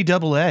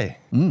NCAA.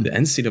 The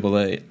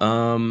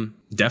NCAA,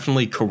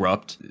 definitely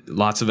corrupt.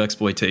 Lots of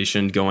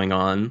exploitation going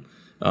on,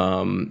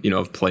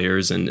 of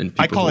players and people.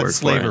 I call who it work for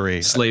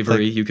slavery.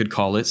 Slavery, you could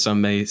call it.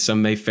 Some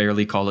may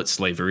fairly call it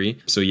slavery.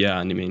 So yeah,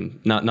 I mean,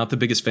 not the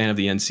biggest fan of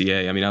the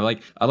NCAA. I mean, I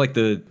like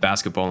the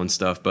basketball and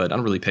stuff, but I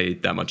don't really pay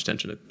that much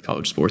attention to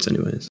college sports,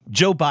 anyways.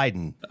 Joe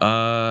Biden.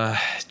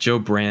 Joe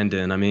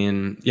Brandon. I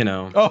mean,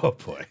 Oh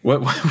boy.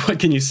 What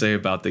can you say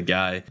about the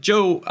guy?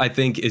 Joe, I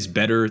think, is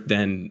better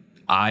than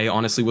I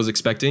honestly was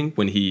expecting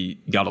when he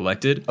got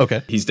elected.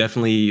 Okay. He's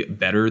definitely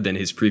better than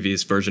his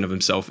previous version of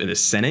himself in the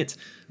Senate,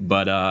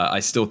 but I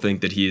still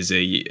think that he is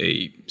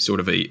a sort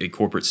of a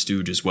corporate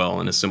stooge as well,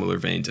 in a similar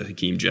vein to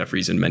Hakeem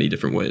Jeffries in many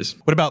different ways.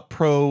 What about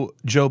pro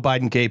Joe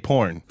Biden gay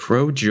porn?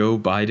 Pro Joe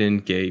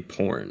Biden gay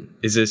porn.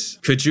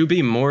 Could you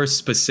be more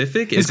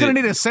specific? He's going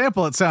to need a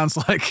sample, it sounds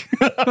like.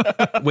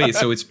 Wait,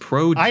 so it's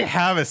pro... I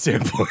have a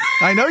sample.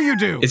 I know you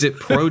do. Is it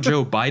pro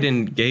Joe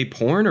Biden gay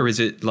porn, or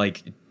is it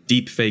like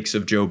deep fakes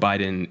of Joe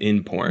Biden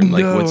in porn?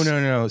 Like,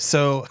 No.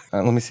 So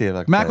let me see if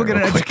I can Mac will get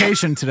an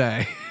education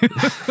today.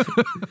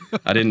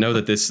 I didn't know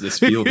that this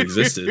field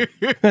existed.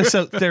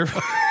 So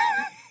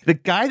the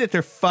guy that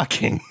they're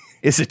fucking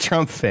is a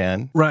Trump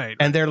fan. Right.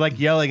 And they're like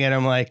yelling at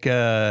him like,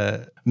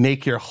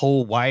 make your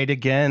hole white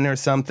again or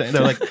something.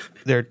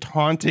 They're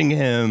taunting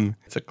him.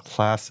 It's a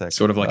classic.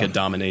 Sort of like a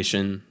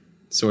domination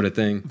sort of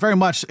thing. Very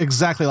much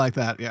exactly like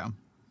that, yeah.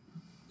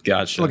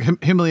 Gotcha.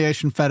 Like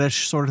humiliation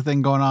fetish sort of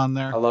thing going on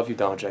there. I love you,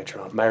 Donald J.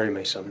 Trump. Marry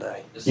me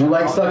someday. You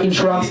like sucking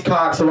Trump's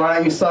cock, so why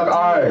don't you suck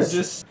ours?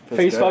 Just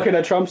face fucking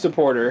a Trump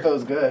supporter.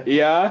 Feels good.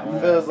 Yeah?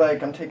 Feels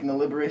like I'm taking the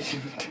liberation.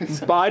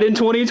 Biden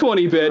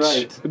 2020, bitch.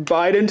 Right.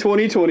 Biden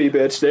 2020,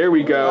 bitch. There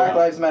we go. Black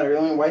Lives Matter. The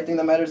only white thing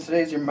that matters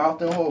today is your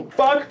mouth and hole.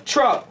 Fuck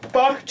Trump.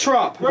 Fuck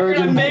Trump. We're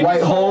Virgin gonna make white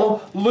this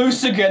hole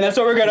loose again. That's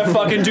what we're gonna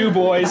fucking do,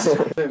 boys.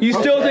 You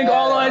still think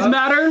all lives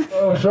matter?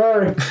 Oh,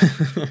 sorry.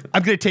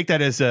 I'm gonna take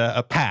that as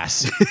a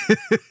pass.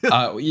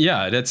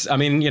 Yeah, that's. I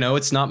mean,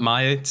 it's not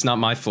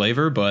my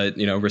flavor, but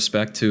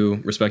respect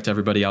to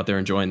everybody out there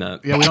enjoying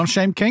that. Yeah, we don't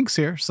shame kinks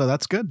here, so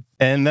that's good.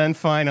 And then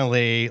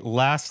finally,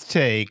 last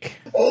take.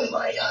 Oh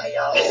my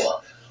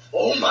God.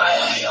 Oh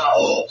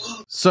my.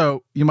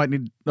 So you might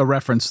need a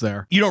reference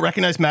there. You don't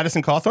recognize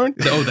Madison Cawthorn?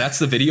 Oh, that's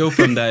the video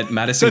from that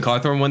Madison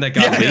Cawthorn one that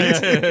got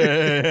leaked?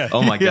 Yeah.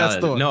 Oh my Yeah,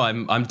 God. No,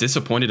 I'm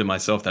disappointed in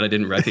myself that I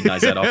didn't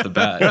recognize that off the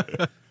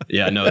bat.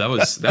 Yeah, no, that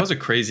was a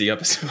crazy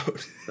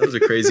episode. That was a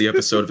crazy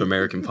episode of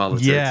American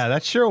politics. Yeah,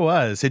 that sure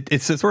was.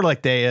 It's sort of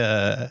like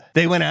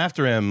they went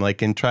after him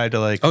and tried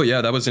to Oh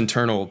yeah, that was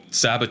internal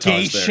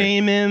sabotage gay there.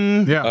 shame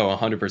him. Yeah. Oh,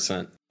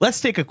 100%. Let's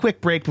take a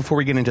quick break before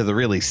we get into the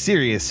really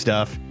serious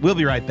stuff. We'll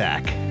be right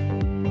back.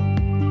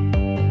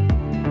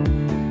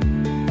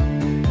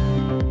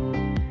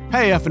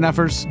 Hey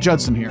FNFers,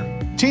 Judson here.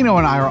 Tino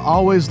and I are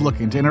always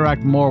looking to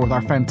interact more with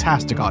our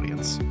fantastic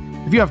audience.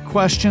 If you have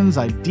questions,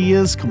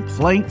 ideas,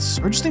 complaints,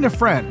 or just need a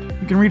friend,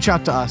 you can reach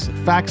out to us at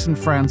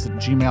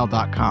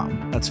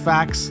factsandfriends@gmail.com. That's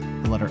facts,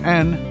 the letter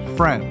N,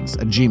 friends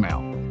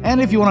 @gmail. And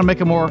if you want to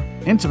make a more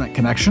intimate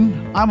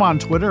connection, I'm on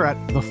Twitter at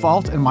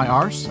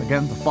thefaultinmyarse.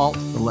 Again, the fault,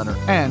 the letter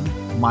N,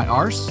 my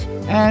arse.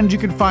 And you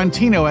can find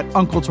Tino at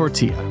Uncle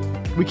Tortilla.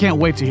 We can't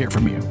wait to hear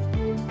from you.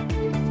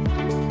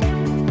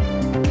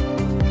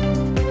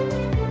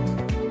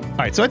 All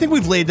right, so I think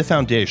we've laid the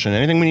foundation.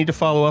 Anything we need to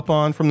follow up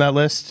on from that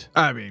list?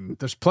 I mean,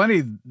 there's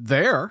plenty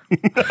there.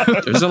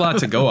 There's a lot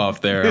to go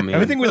off there.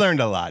 I think we learned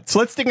a lot. So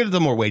let's dig into the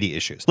more weighty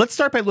issues. Let's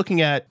start by looking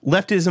at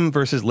leftism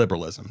versus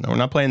liberalism. Now, we're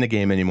not playing the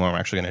game anymore. We're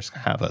actually going to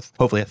have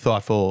hopefully a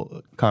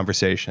thoughtful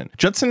conversation.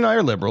 Judson and I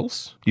are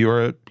liberals.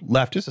 You're a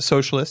leftist, a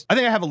socialist. I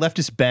think I have a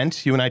leftist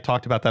bent. You and I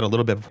talked about that a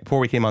little bit before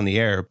we came on the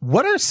air.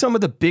 What are some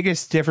of the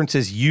biggest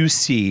differences you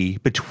see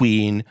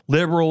between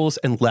liberals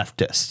and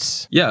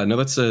leftists? Yeah, no,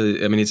 it's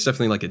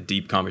definitely like a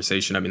deep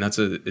conversation. I mean,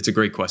 it's a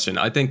great question.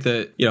 I think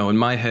that, in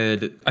my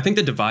head, I think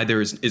the divide there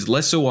is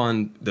less so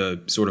on the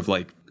sort of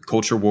like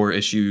culture war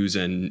issues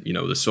and,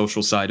 the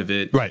social side of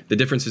it. Right. The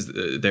differences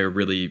there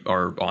really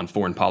are on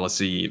foreign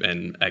policy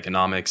and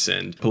economics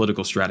and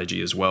political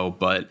strategy as well.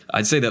 But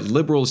I'd say that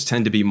liberals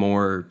tend to be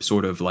more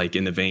sort of like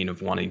in the vein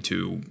of wanting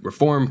to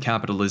reform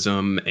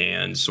capitalism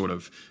and sort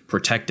of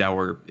protect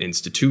our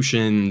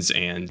institutions.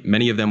 And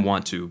many of them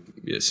want to,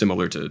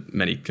 similar to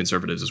many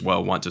conservatives as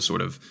well, want to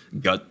sort of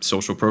gut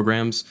social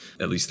programs,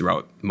 at least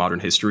throughout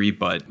modern history.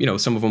 But,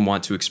 some of them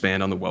want to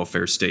expand on the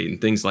welfare state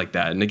and things like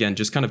that. And again,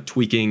 just kind of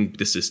tweaking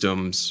the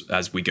systems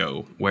as we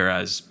go.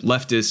 Whereas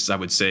leftists, I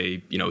would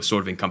say,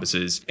 sort of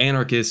encompasses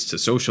anarchists to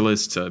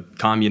socialists to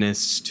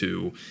communists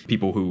to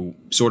people who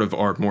sort of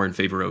are more in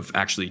favor of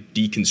actually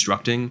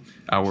deconstructing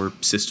our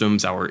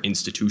systems, our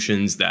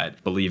institutions,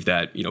 that believe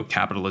that,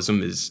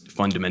 capitalism is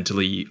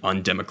fundamentally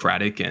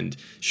undemocratic and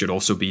should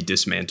also be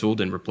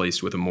dismantled and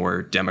replaced with a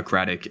more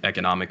democratic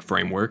economic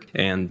framework,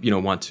 and,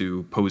 want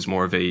to pose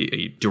more of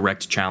a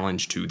direct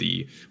challenge to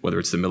whether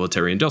it's the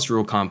military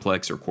industrial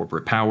complex or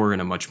corporate power in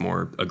a much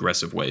more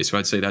aggressive way. So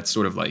I'd say that's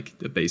sort of like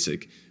the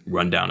basic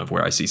rundown of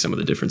where I see some of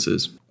the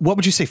differences. what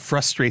would you say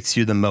frustrates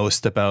you the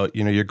most about,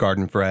 your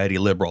garden variety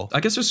liberal? I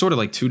guess there's sort of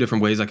like two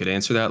different ways I could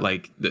answer that.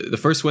 Like the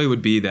first way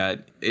would be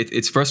that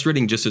it's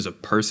frustrating just as a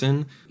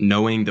person,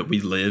 knowing that we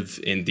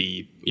live in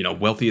the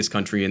wealthiest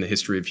country in the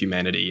history of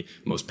humanity,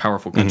 most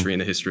powerful country in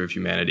the history of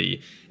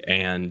humanity,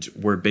 and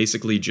we're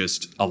basically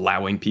just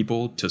allowing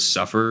people to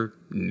suffer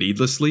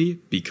needlessly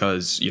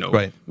because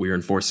we're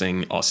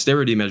enforcing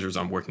austerity measures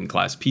on working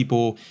class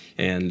people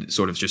and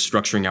sort of just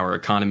structuring our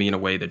economy in a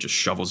way that just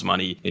shovels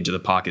money into the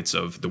pockets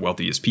of the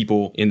wealthiest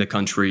people in the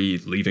country,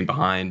 leaving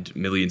behind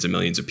millions and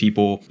millions of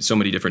people. So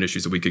many different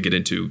issues that we could get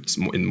into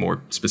in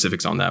more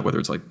specifics on that, whether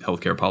it's like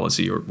healthcare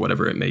policy or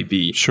whatever it may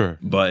be. Sure.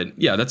 But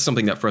yeah, that's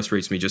something that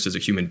frustrates me just as a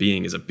human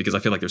being, because I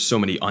feel like there's so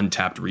many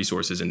untapped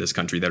resources in this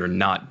country that are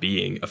not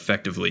being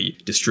effectively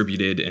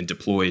distributed and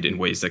deployed in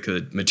ways that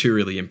could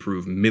materially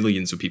improve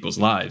millions of people's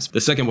lives.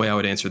 The second way I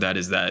would answer that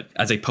is that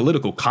as a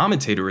political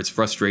commentator, it's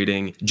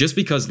frustrating just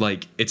because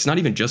it's not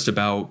even just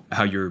about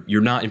how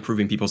you're not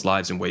improving people's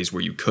lives in ways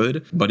where you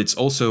could, but it's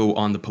also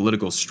on the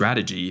political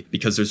strategy,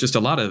 because there's just a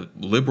lot of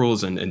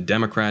liberals and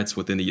Democrats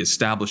within the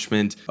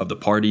establishment of the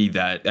party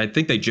that I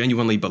think they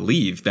genuinely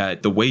believe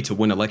that the way to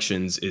win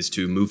elections is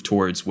to move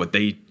towards what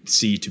they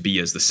see to be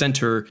as the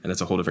center. And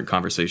that's a whole different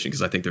conversation,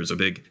 because I think there's a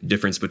big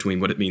difference between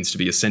what it means to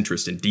be a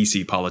centrist in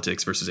DC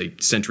politics versus a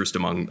centrist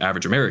among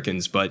average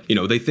Americans. But,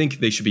 they think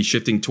they should be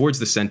shifting towards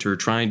the center,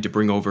 trying to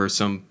bring over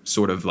some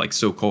sort of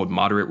so-called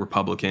moderate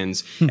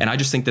Republicans. And I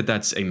just think that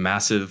that's a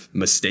massive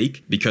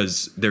mistake,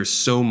 because there's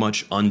so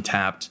much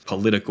untapped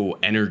political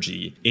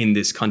energy in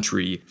this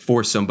country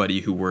for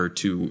somebody who were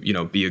to,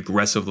 be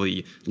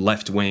aggressively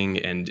left-wing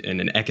and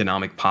an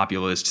economic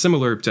populist,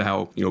 similar to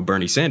how,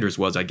 Bernie Sanders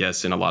was, I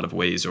guess, in a lot of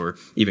ways, or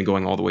even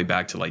going all the way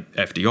back to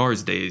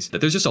FDR's days, that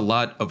there's just a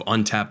lot of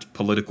untapped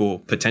political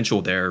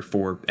potential there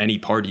for any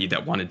party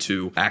that wanted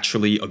to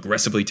actually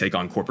aggressively take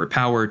on corporate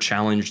power,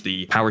 challenge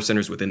the power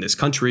centers within this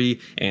country,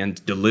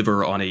 and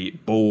deliver on a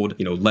bold,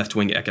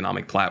 left-wing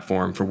economic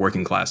platform for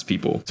working class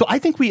people. So I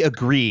think we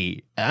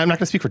agree. I'm not going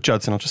to speak for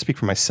Judson, I'll just speak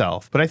for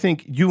myself. But I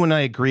think you and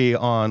I agree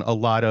on a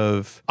lot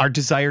of our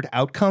desired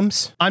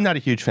outcomes. I'm not a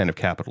huge fan of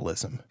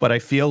capitalism, but I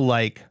feel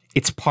like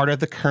it's part of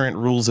the current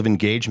rules of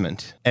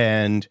engagement,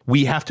 and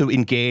we have to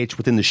engage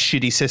within the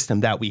shitty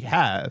system that we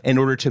have in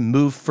order to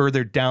move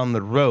further down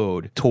the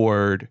road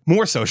toward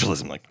more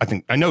socialism.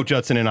 I know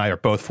Judson and I are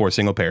both for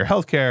single-payer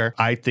healthcare.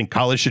 I think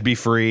college should be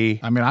free.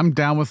 I mean, I'm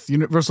down with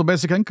universal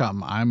basic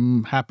income.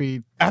 I'm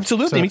happy.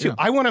 Absolutely, me too.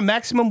 I want a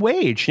maximum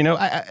wage.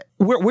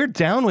 We're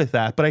down with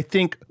that, but I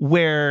think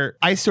where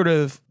I sort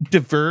of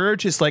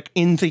diverge is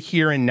in the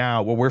here and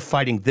now, where we're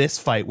fighting this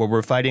fight, where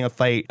we're fighting a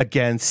fight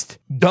against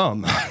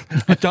dumb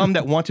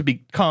that want to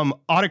become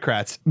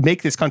autocrats,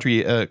 make this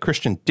country a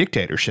Christian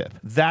dictatorship.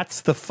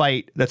 That's the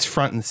fight that's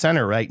front and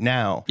center right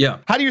now. Yeah.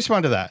 How do you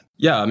respond to that?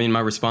 Yeah, I mean,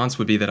 my response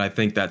would be that I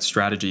think that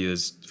strategy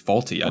is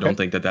faulty. I don't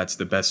think that that's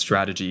the best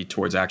strategy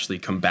towards actually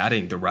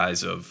combating the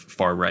rise of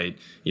far-right,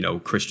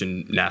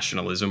 Christian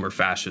nationalism or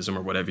fascism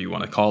or whatever you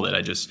want to call it.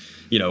 I just,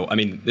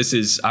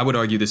 I would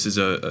argue this is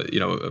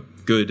a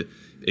good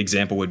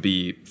example would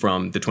be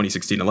from the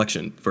 2016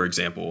 election, for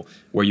example,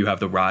 where you have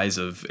the rise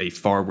of a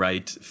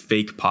far-right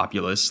fake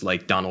populist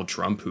like Donald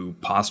Trump, who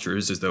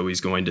postures as though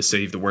he's going to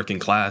save the working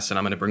class and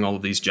I'm going to bring all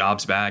of these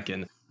jobs back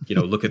and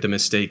look at the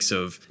mistakes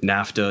of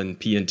NAFTA and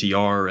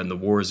PNTR and the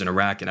wars in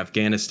Iraq and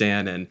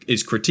Afghanistan, and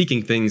is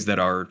critiquing things that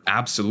are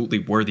absolutely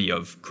worthy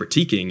of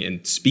critiquing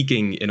and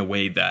speaking in a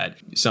way that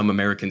some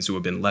Americans who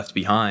have been left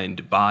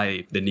behind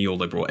by the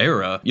neoliberal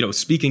era,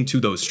 speaking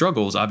to those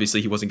struggles.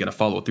 Obviously, he wasn't going to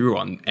follow through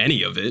on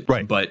any of it,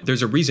 right? But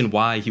there's a reason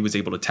why he was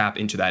able to tap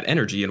into that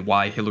energy and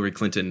why Hillary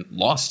Clinton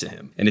lost to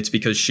him. And it's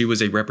because she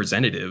was a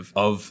representative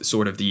of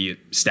sort of the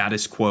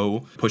status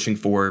quo, pushing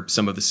for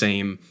some of the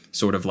same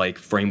sort of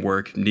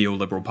framework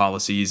neoliberal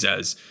policies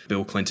as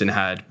Bill Clinton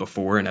had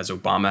before and as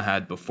Obama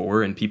had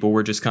before. And people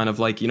were just kind of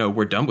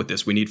we're done with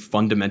this. We need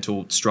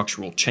fundamental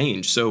structural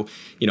change. So,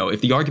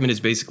 if the argument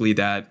is basically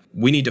that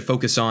we need to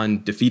focus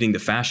on defeating the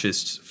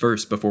fascists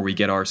first before we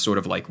get our sort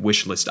of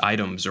wish list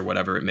items or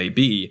whatever it may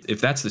be, if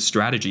that's the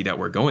strategy that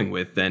we're going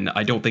with, then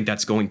I don't think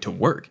that's going to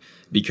work.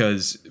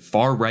 Because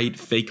far-right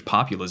fake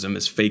populism,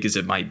 as fake as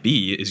it might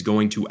be, is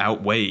going to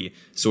outweigh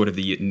sort of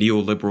the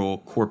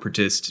neoliberal,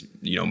 corporatist,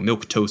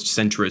 milquetoast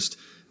centrist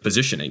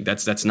positioning.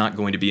 That's not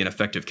going to be an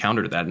effective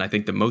counter to that. And I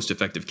think the most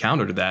effective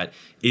counter to that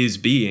is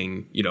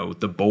being,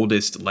 the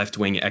boldest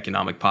left-wing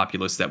economic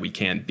populist that we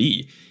can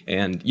be.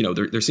 And,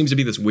 there seems to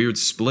be this weird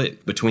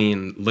split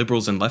between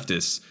liberals and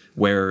leftists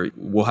where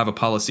we'll have a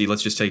policy,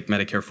 let's just take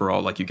Medicare for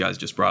all, like you guys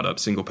just brought up,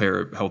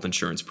 single-payer health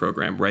insurance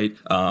program, right?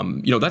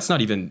 That's not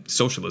even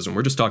socialism.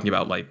 We're just talking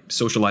about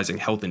socializing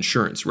health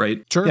insurance,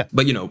 right? Sure. Yeah.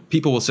 But,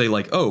 people will say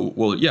oh,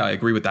 well, yeah, I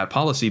agree with that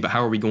policy, but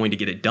how are we going to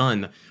get it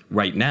done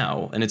right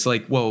now? And it's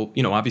well,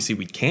 obviously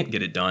we can't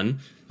get it done.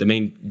 the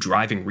main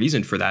driving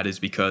reason for that is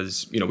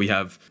because, we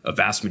have a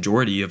vast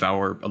majority of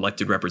our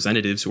elected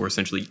representatives who are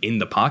essentially in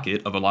the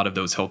pocket of a lot of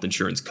those health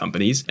insurance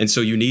companies. And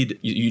so you need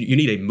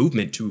a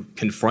movement to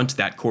confront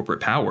that corporate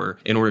power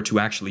in order to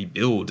actually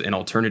build an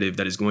alternative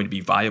that is going to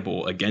be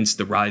viable against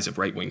the rise of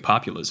right-wing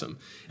populism.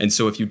 And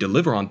so if you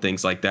deliver on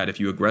things like that, if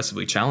you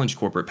aggressively challenge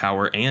corporate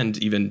power and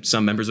even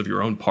some members of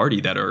your own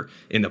party that are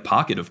in the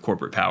pocket of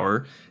corporate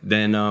power,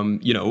 then,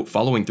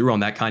 following through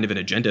on that kind of an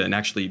agenda and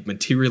actually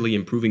materially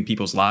improving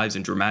people's lives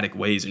in dramatic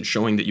ways and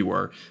showing that you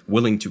are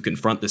willing to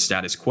confront the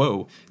status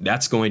quo,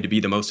 that's going to be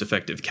the most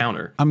effective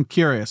counter. I'm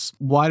curious,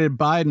 why did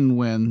Biden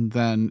win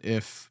then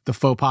if the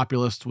faux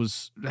populist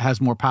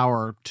has more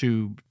power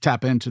to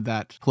tap into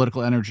that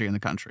political energy in the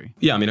country?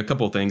 Yeah, a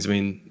couple of things.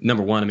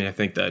 Number one, I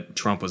think that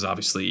Trump was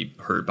obviously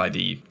hurt by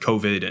the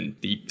COVID and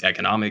the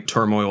economic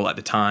turmoil at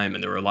the time,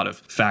 and there were a lot of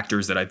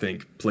factors that I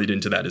think played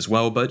into that as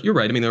well. But you're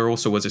right. There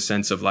also was a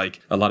sense of like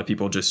a lot of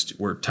people just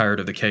were tired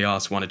of the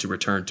chaos, wanted to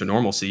return to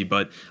normalcy.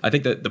 But I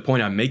think that the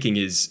point I'm making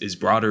is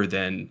broader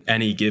than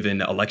any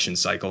given election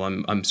cycle.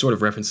 I'm sort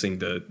of referencing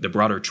the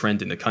broader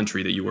trend in the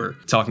country that you were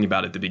talking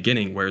about at the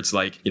beginning, where it's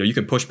like, you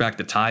can push back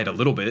the tide a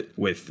little bit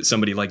with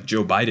somebody like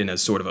Joe Biden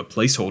as sort of a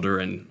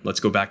placeholder and let's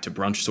go back to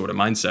brunch sort of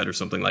mindset or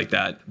something like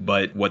that.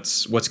 But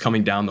what's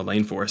coming down the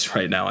lane for us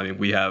right now?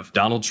 We have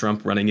Donald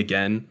Trump running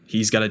again.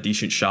 He's got a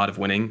decent shot of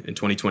winning in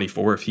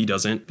 2024. If he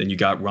doesn't, then you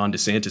got Ron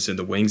DeSantis in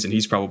the wings, and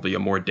he's probably a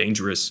more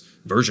dangerous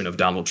version of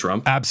Donald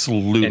Trump.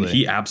 Absolutely. And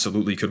he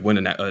absolutely could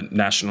win a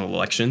national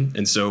election.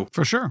 And so,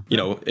 for sure,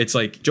 it's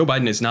like Joe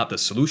Biden is not the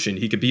solution.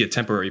 He could be a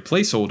temporary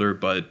placeholder,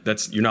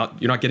 but you're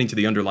not getting to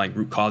the underlying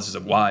root causes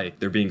of why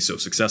they're being so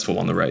successful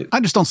on the right. I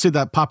just don't see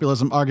that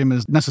populism argument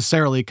as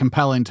necessarily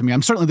compelling to me.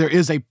 Certainly there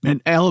is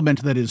an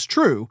element that is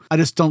true. I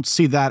just don't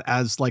see that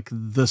as like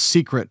the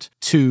secret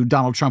to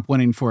Donald Trump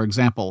winning, for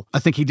example. I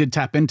think he did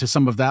tap into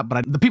some of that,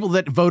 but the people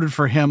that voted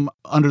for him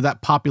under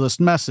that populist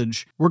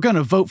message were going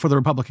to vote for the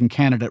Republican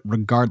candidate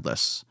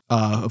regardless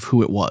of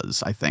who it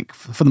was, I think,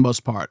 for the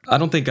most part. I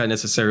don't think I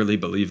necessarily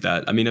believe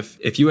that.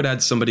 If you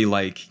had somebody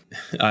like,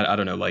 I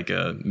don't know, like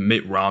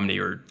Mitt Romney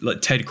or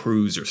Ted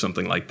Cruz or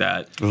something like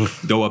that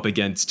go up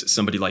against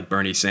somebody like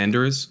Bernie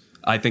Sanders,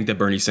 I think that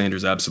Bernie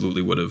Sanders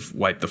absolutely would have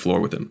wiped the floor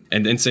with him.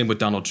 And same with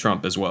Donald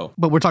Trump as well.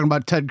 But we're talking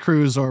about Ted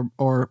Cruz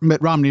or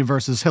Mitt Romney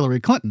versus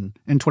Hillary Clinton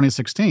in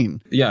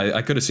 2016. Yeah,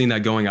 I could have seen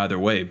that going either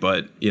way,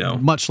 but,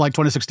 Much like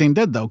 2016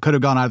 did, though. Could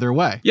have gone either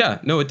way. Yeah,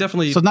 no, it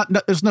definitely...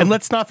 there's no... And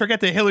let's not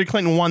forget that Hillary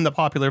Clinton won the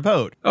popular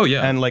vote. Oh,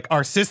 yeah. And,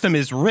 our system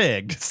is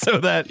rigged so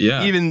that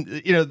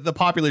even, the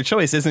popular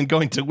choice isn't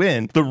going to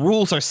win. The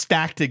rules are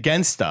stacked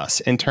against us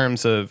in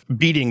terms of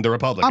beating the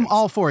Republicans. I'm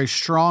all for a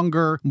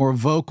stronger, more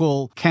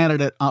vocal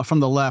candidate from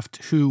the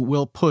left who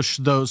will push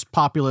those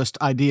populist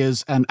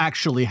ideas and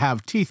actually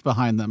have teeth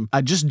behind them.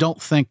 I just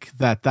don't think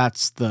that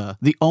that's the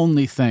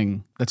only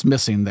thing that's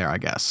missing there, I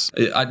guess.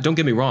 Don't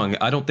get me wrong.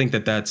 I don't think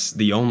that that's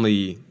the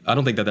only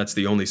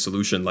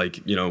solution.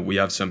 We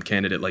have some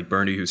candidate like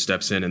Bernie who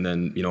steps in and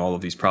then, all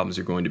of these problems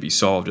are going to be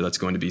solved, or that's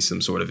going to be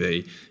some sort of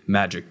a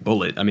magic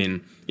bullet.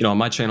 On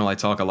my channel, I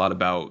talk a lot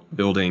about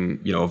building,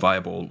 a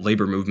viable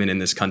labor movement in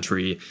this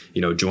country,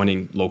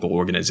 joining local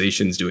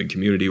organizations, doing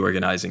community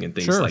organizing and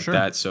things like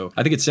that. So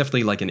I think it's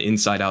definitely like an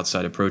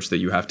inside-outside approach that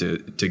you have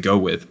to go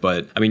with.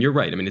 But you're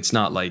right. It's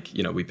not like,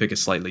 we pick a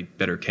slightly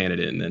better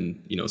candidate and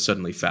then,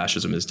 suddenly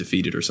fascism is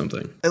defeated or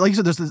something. Like you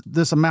said, there's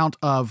this amount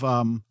of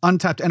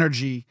untapped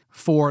energy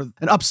for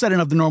an upsetting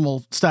of the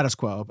normal status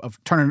quo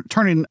of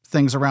turning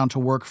things around to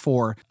work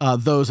for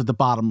those at the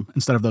bottom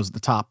instead of those at the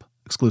top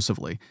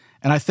exclusively.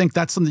 And I think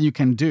that's something you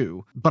can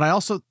do. But there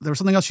was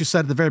something else you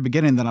said at the very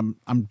beginning that I'm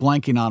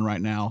blanking on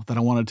right now that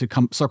I wanted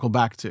to circle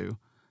back to.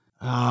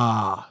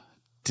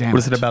 Damn.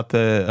 Was it about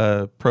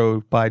the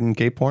pro-Biden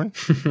gay porn?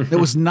 It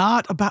was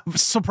not about,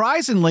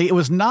 surprisingly, it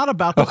was not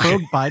about the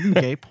pro-Biden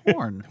gay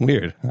porn.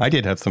 Weird. I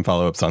did have some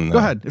follow-ups on that. Go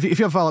ahead. If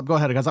you have follow-up, go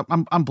ahead, because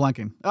I'm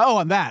blanking. Oh,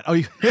 on that.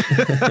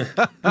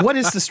 What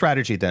is the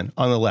strategy then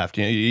on the left?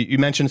 You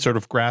mentioned sort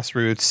of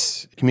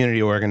grassroots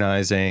community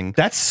organizing.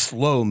 That's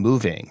slow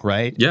moving,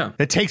 right? Yeah.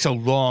 It takes a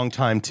long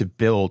time to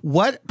build.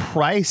 What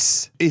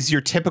price is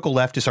your typical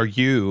leftist, are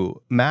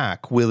you,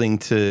 Mac, willing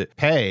to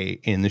pay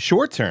in the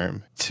short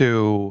term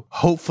to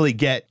hopefully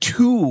get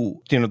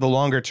to the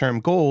longer term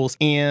goals?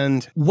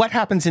 And what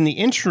happens in the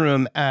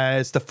interim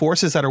as the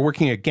forces that are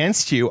working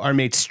against you are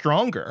made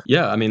stronger?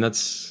 Yeah,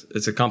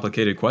 it's a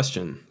complicated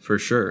question for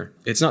sure.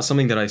 It's not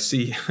something that I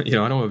see, I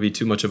don't want to be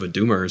too much of a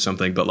doomer or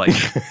something, but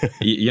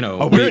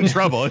we're in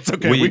trouble. It's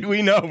okay.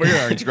 We know we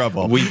are in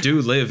trouble. We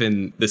do live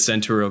in the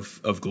center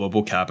of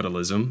global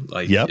capitalism.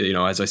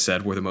 As I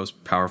said, we're the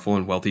most powerful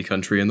and wealthy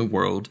country in the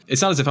world.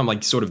 It's not as if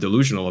I'm sort of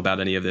delusional about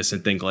any of this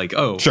and think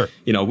sure.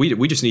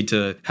 We just need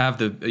to have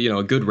have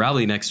a good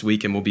rally next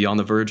week and we'll be on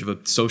the verge of a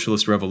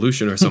socialist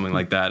revolution or something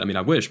like that. I mean,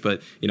 I wish,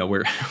 but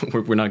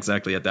we're not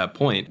exactly at that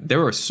point.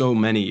 There are so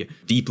many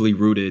deeply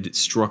rooted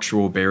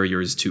structural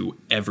barriers to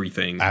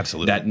everything.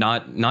 Absolutely. That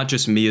not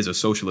just me as a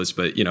socialist,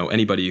 but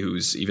anybody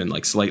who's even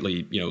like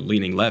slightly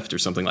leaning left or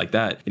something like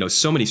that.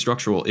 So many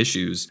structural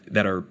issues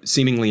that are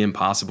seemingly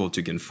impossible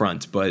to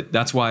confront. But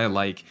that's why I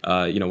like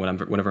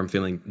whenever I'm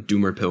feeling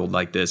doomer pilled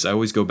like this, I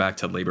always go back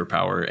to labor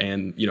power,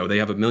 and they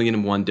have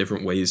 1,000,001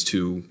 different ways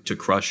to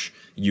crush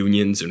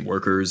unions and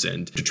workers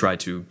and to try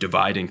to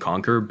divide and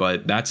conquer.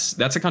 But that's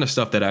the kind of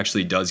stuff that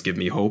actually does give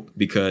me hope,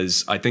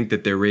 because I think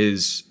that there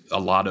is a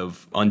lot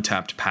of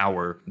untapped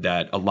power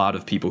that a lot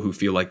of people who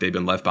feel like they've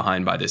been left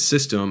behind by this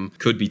system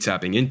could be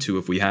tapping into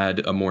if we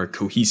had a more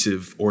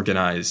cohesive,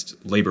 organized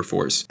labor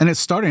force. And it's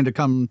starting to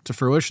come to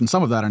fruition,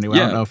 some of that anyway.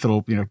 Yeah. I don't know if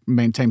it'll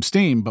maintain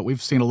steam, but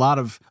we've seen a lot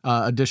of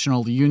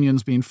additional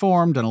unions being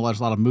formed and a lot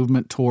of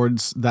movement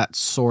towards that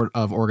sort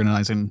of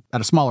organizing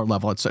at a smaller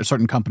level at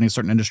certain companies,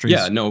 certain industries.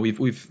 Yeah, no, we had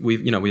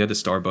the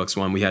Starbucks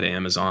one, we had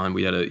Amazon,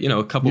 we had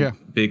a couple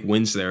big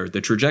wins there. The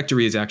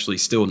trajectory is actually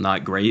still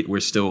not great.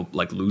 We're still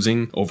like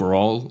losing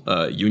overall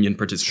union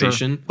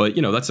participation. Sure.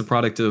 But that's a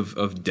product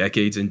of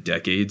decades and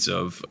decades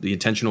of the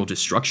intentional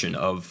destruction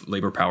of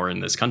labor power in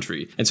this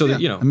country. And so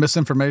and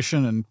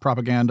misinformation and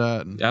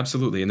propaganda.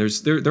 Absolutely. And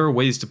there are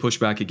ways to push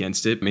back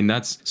against it. I mean,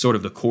 that's sort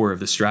of the core of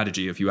the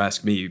strategy. If you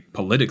ask me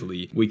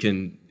politically, we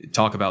can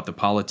talk about the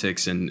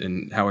politics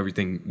and how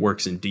everything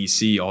works in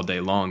DC all day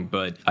long,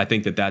 but I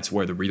think that that's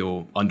where the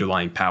real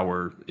underlying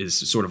power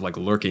is sort of like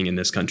lurking in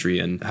this country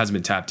and hasn't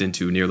been tapped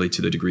into nearly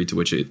to the degree to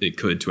which it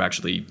could, to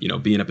actually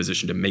be in a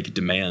position to make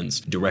demands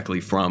directly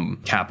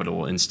from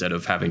capital instead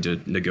of having to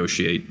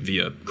negotiate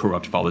via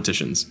corrupt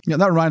politicians. Yeah,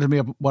 that reminded me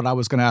of what I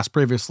was going to ask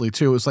previously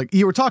too. It's like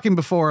you were talking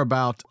before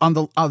about on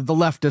the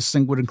leftists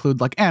would include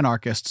like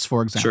anarchists,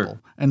 for example,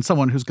 sure, and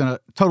someone who's going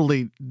to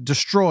totally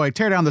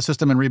tear down the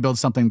system and rebuild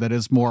something that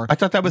is more I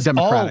thought that was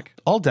democratic.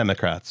 All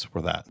Democrats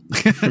were that.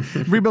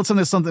 Rebuild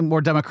something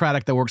more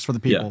democratic that works for the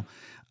people.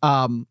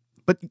 Yeah.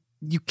 But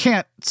you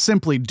can't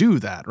simply do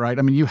that, right?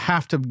 I mean, you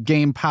have to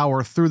gain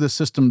power through the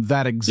system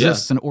that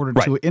exists in order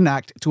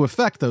to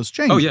affect those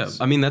changes. Oh, yeah.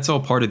 I mean, that's all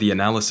part of the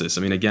analysis.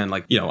 I mean, again,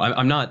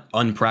 I'm not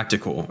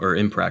unpractical or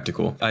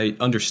impractical. I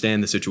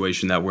understand the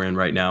situation that we're in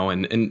right now.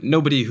 And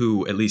nobody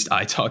who, at least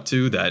I talk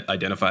to, that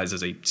identifies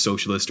as a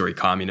socialist or a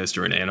communist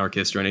or an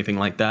anarchist or anything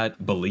like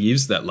that,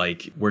 believes that,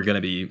 we're going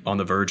to be on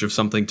the verge of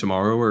something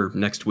tomorrow or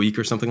next week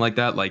or something like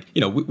that.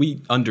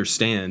 We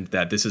understand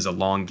that this is a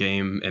long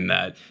game and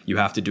that you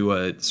have to do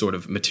a sort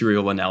of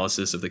material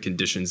analysis of the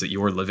conditions that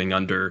you're living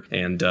under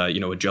and,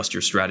 adjust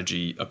your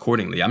strategy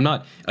accordingly. I'm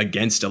not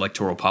against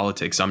electoral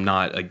politics. I'm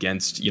not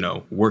against,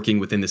 working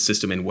within the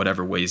system in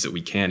whatever ways that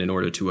we can in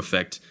order to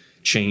affect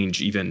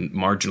change even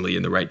marginally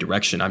in the right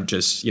direction. I'm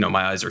just,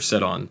 my eyes are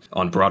set on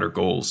broader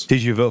goals.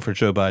 Did you vote for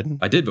Joe Biden?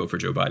 I did vote for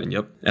Joe Biden,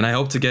 yep. And I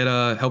hope to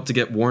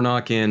get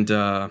Warnock and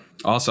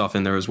Ossoff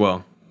in there as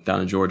well,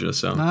 down in Georgia.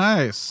 So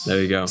nice.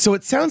 There you go. So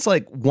it sounds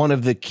like one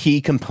of the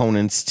key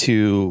components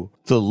to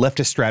the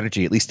leftist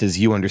strategy, at least as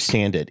you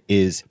understand it,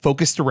 is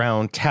focused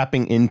around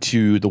tapping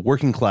into the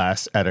working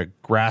class at a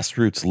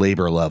grassroots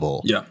labor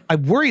level. Yeah. I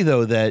worry,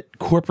 though, that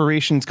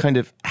corporations kind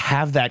of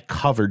have that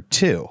covered,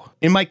 too.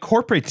 In my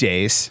corporate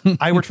days,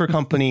 I worked for a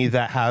company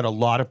that had a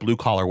lot of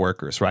blue-collar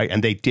workers, right?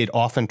 And they did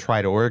often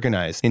try to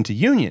organize into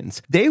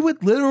unions. They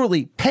would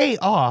literally pay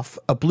off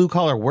a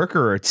blue-collar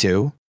worker or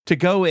two to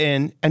go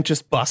in and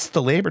just bust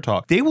the labor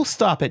talk. They will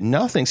stop at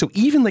nothing. So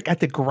even at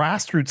the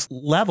grassroots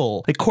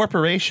level,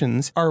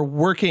 corporations are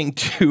working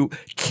to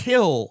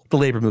kill the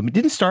labor movement.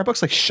 Didn't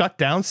Starbucks shut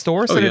down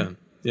stores? Oh, yeah.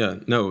 Yeah,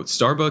 no,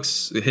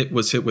 Starbucks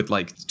was hit with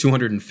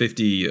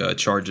 250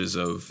 charges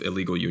of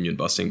illegal union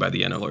busting by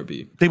the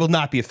NLRB. They will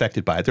not be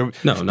affected by it.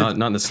 No, not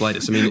in the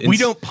slightest. I mean, we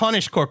don't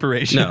punish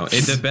corporations. No,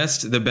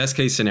 the best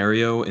case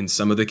scenario in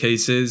some of the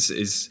cases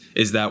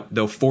is that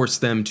they'll force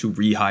them to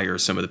rehire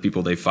some of the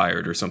people they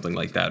fired or something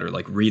like that, or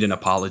read an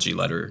apology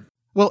letter.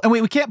 Well, and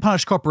we can't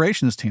punish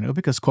corporations, Tino,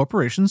 because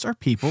corporations are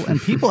people, and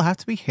people have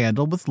to be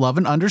handled with love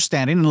and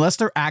understanding unless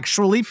they're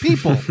actually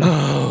people.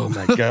 Oh,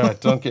 my God.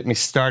 Don't get me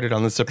started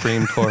on the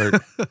Supreme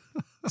Court.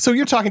 So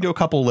you're talking to a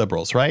couple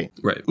liberals, right?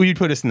 Right. Well, you'd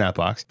put us in that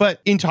box.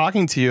 But in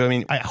talking to you, I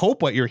mean, I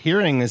hope what you're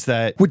hearing is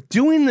that we're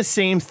doing the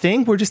same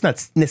thing. We're just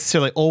not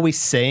necessarily always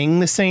saying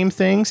the same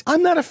things.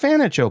 I'm not a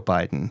fan of Joe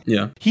Biden.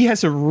 Yeah. He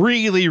has a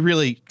really,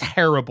 really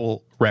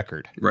terrible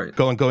record. Right.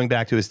 Going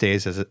back to his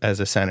days as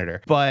a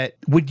senator. But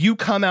would you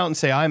come out and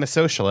say, I'm a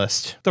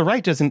socialist? The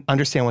right doesn't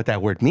understand what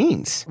that word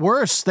means.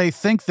 Worse, they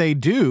think they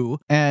do,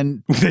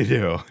 and they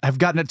do. I've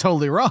gotten it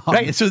totally wrong.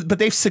 Right. So, but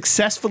they've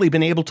successfully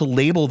been able to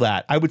label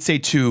that, I would say,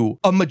 to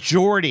a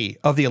majority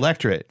of the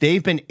electorate.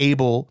 They've been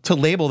able to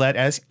label that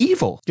as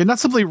evil. You're not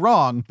simply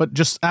wrong, but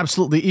just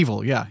absolutely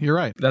evil. Yeah, you're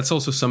right. That's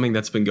also something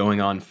that's been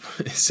going on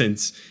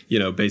since,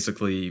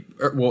 basically,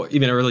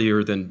 even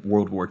earlier than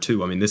World War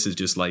II. I mean, this is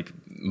just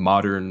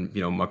modern,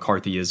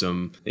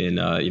 McCarthyism in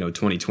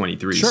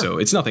 2023. Sure. So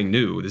it's nothing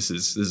new. This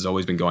has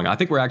always been going on. I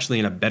think we're actually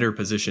in a better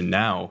position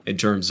now in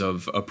terms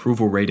of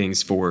approval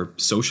ratings for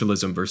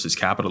socialism versus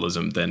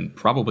capitalism than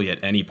probably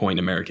at any point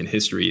in American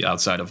history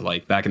outside of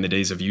like back in the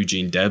days of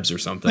Eugene Debs or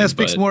something. That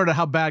speaks more to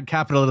how bad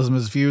capitalism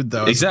is viewed,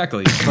 though.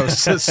 Exactly.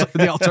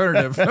 The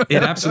alternative.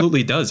 It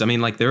absolutely does. I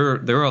mean, like there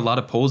are a lot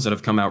of polls that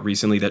have come out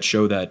recently that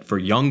show that for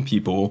young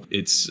people,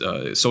 it's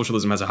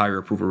socialism has a higher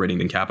approval rating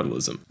than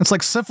capitalism. It's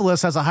like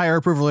syphilis has a higher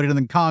approval rating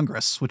than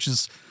Congress, which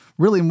is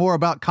really more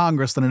about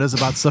Congress than it is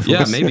about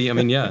syphilis. Yeah, maybe. I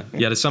mean, yeah,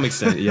 to some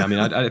extent. Yeah, I mean,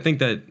 I think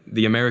that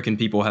the American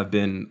people have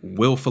been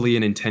willfully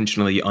and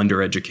intentionally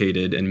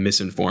undereducated and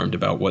misinformed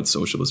about what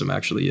socialism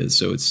actually is.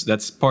 So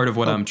that's part of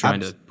what I'm trying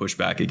to push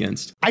back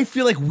against. I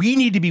feel like we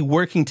need to be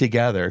working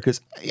together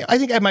because I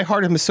think at my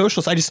heart I'm a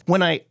socialist.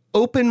 When I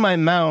open my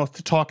mouth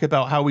to talk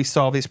about how we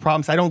solve these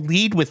problems, I don't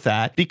lead with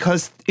that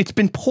because it's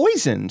been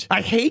poisoned.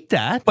 I hate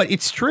that, but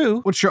it's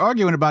true. What you're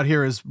arguing about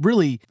here is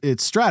really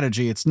it's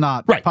strategy. It's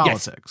not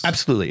politics. Yes,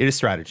 absolutely. It is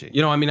strategy.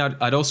 I mean,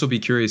 I'd also be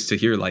curious to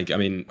hear, like, I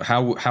mean,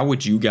 how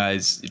would you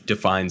guys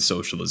define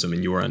socialism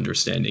in your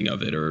understanding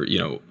of it? Or,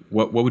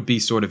 what would be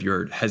sort of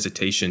your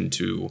hesitation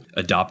to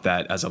adopt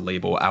that as a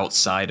label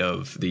outside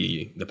of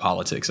the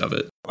politics of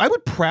it? I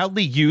would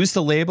proudly use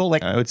the label.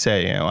 Like I would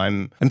say,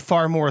 I'm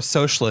far more a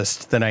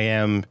socialist than I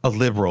am a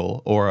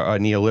liberal or a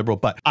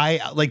neoliberal. But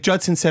like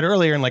Judson said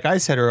earlier, and like I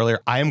said earlier,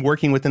 I am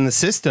working within the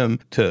system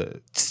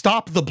to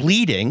stop the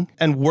bleeding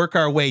and work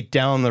our way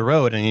down the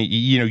road. And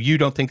you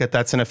don't think that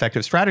that's an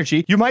effective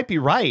strategy. You might be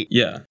right.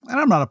 Yeah. And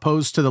I'm not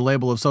opposed to the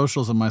label of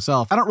socialism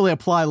myself. I don't really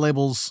apply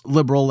labels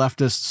liberal,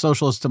 leftist,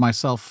 socialist to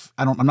myself.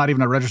 I'm not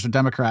even a registered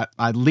Democrat.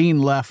 I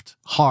lean left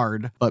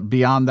hard, but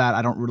beyond that,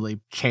 I don't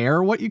really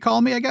care what you call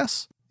me, I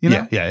guess.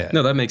 Yeah.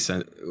 No, that makes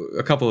sense.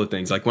 A couple of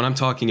things. Like when I'm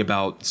talking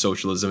about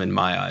socialism in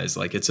my eyes,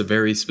 like it's a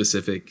very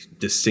specific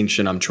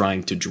distinction I'm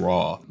trying to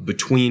draw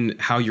between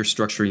how you're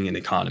structuring an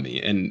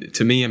economy. And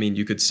to me, I mean,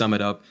 you could sum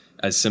it up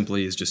as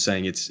simply as just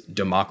saying it's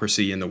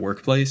democracy in the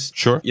workplace.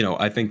 Sure.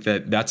 I think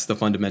that that's the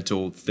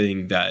fundamental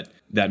thing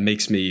that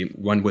makes me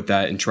run with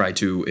that and try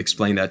to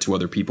explain that to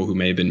other people who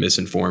may have been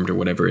misinformed or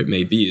whatever it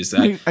may be. Is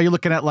that are you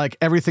looking at like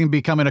everything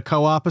becoming a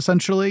co-op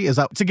essentially? Is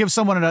that to give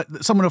someone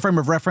a frame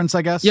of reference,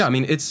 I guess? Yeah, I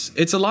mean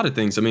it's a lot of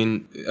things. I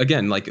mean,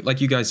 again,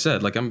 like you guys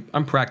said, like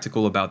I'm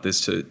practical about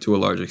this to a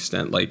large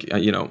extent. Like I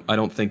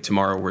don't think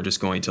tomorrow we're just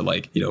going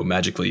to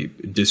magically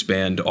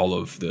disband all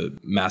of the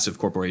massive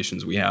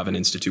corporations we have and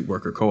institute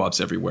worker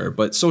co-ops everywhere.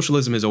 But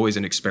socialism is always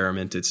an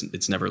experiment.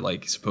 It's never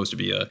supposed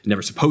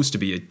to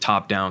be a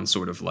top-down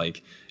sort of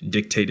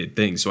dictated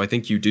thing. So I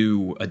think you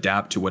do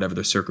adapt to whatever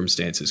the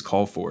circumstances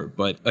call for.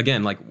 But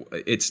again,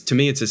 to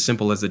me, it's as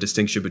simple as the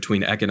distinction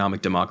between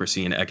economic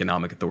democracy and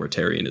economic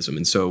authoritarianism.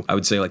 And so I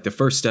would say the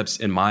first steps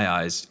in my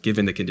eyes,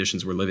 given the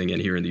conditions we're living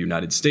in here in the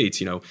United States,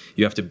 you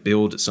have to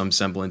build some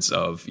semblance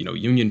of,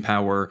 union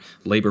power,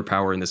 labor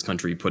power in this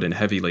country, put in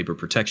heavy labor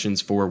protections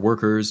for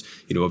workers.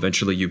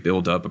 Eventually you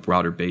build up a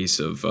broader base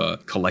of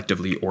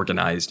collectively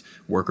organized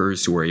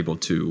workers who are able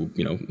to,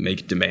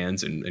 make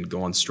demands and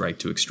go on strike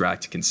to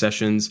extract concessions.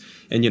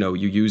 And, you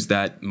use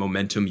that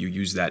momentum, you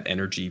use that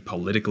energy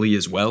politically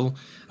as well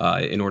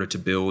in order to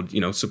build,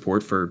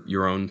 support for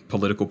your own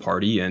political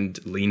party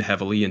and lean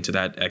heavily into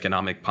that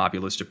economic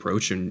populist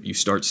approach. And you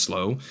start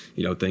slow,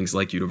 things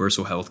like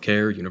universal health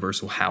care,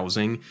 universal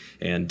housing,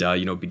 and,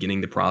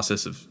 beginning the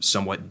process of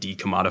somewhat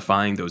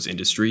decommodifying those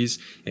industries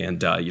and,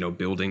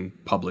 building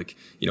public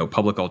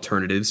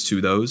alternatives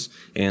to those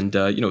and,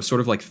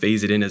 sort of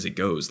phase it in as it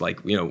goes.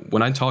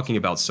 When I'm talking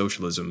about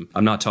socialism,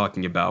 I'm not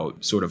talking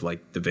about sort of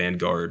the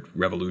vanguard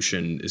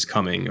revolution is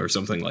coming or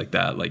something like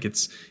that.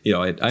 It's,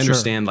 I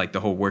understand the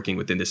whole working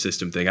within the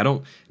system thing. I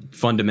don't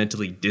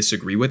fundamentally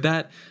disagree with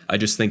that. I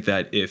just think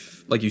that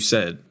if, like you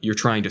said, you're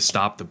trying to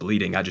stop the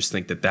bleeding, I just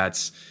think that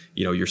that's,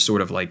 you're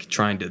sort of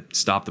trying to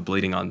stop the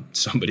bleeding on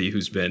somebody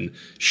who's been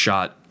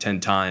shot 10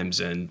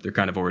 times and they're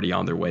kind of already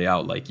on their way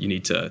out. You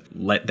need to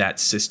let that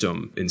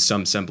system in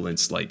some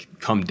semblance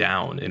come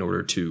down in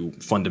order to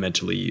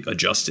fundamentally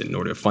adjust it, in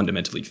order to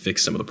fundamentally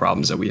fix some of the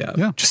problems that we have.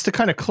 Yeah. Just to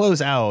kind of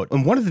close out,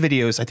 in one of the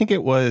videos, I think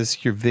it was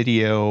your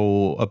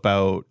video it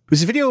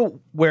was a video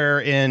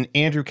wherein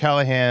Andrew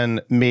Callahan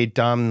made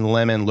Don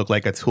Lemon look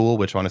like a tool,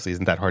 which honestly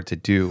isn't that hard to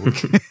do.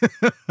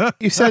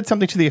 You said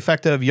something to the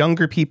effect of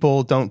younger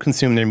people don't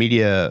consume their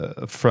media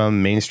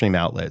from mainstream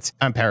outlets.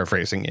 I'm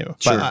paraphrasing you.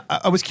 Sure. But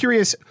I was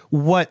curious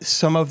what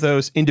some of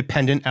those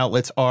independent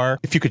outlets are,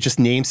 if you could just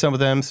name some of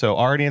them so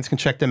our audience can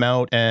check them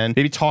out and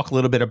maybe talk a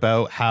little bit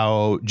about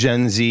how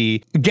Gen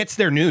Z gets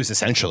their news,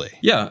 essentially.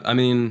 Yeah, I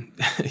mean,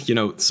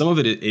 some of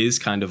it is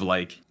kind kind of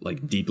like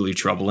deeply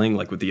troubling,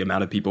 like with the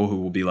amount of people who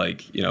will be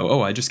like, you know,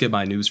 oh, I just get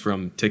my news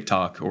from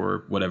TikTok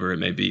or whatever it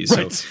may be.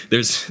 Right. So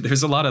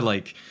there's a lot of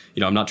like, you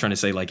know, I'm not trying to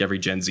say like every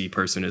Gen Z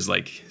person is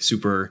like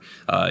super,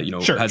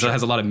 has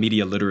a lot of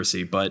media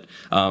literacy, but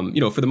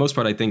for the most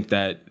part, I think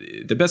that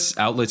the best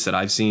outlets that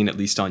I've seen, at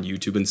least on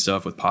YouTube and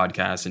stuff, with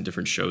podcasts and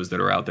different shows that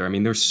are out there. I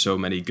mean, there's so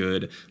many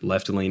good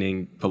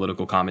left-leaning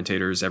political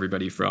commentators.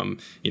 Everybody from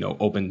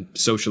open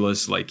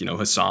socialists like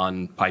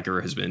Hassan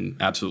Piker has been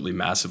absolutely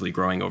massively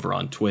growing over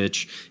on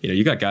Twitch.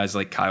 You got guys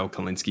like Kyle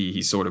Kalinske.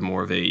 He's sort of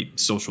more of a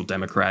social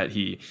democrat.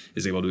 He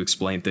is able to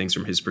explain things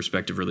from his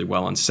perspective really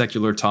well on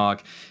Secular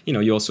Talk.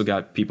 You also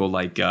got people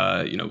like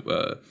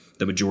The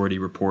Majority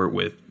Report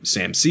with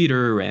Sam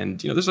Cedar, and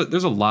there's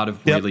a lot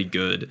of really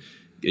good,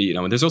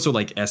 and there's also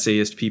like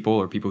essayist people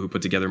or people who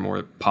put together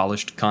more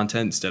polished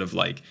content instead of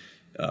like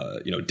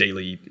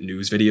daily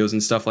news videos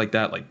and stuff like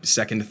that. Like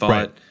Second Thought,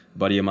 Right.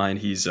 buddy of mine,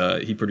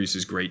 he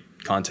produces great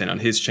content on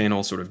his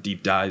channel, sort of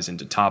deep dives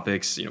into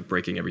topics,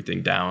 breaking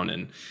everything down.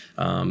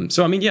 And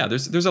so I mean, yeah,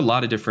 there's a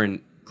lot of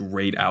different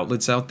great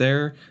outlets out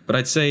there, but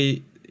I'd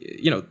say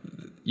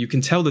you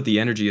can tell that the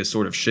energy has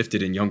sort of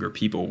shifted in younger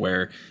people,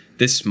 where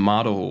this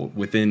model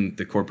within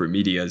the corporate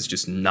media is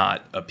just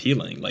not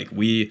appealing. Like,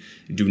 we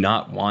do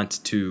not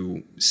want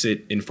to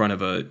sit in front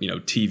of a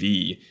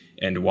TV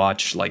and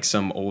watch like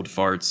some old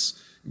farts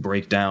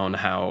break down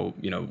how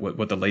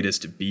what the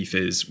latest beef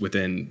is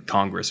within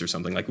Congress or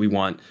something. Like, we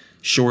want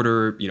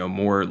shorter,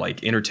 more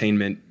like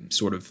entertainment,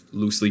 sort of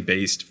loosely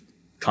based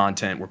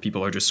content where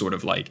people are just sort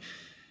of like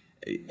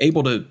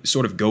able to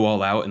sort of go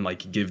all out and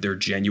like give their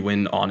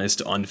genuine,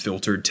 honest,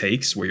 unfiltered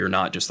takes, where you're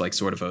not just like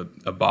sort of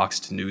a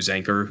boxed news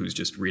anchor who's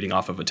just reading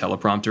off of a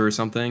teleprompter or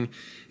something.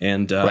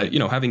 And,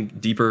 having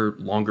deeper,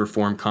 longer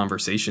form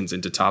conversations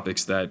into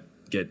topics that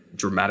get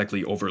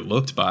dramatically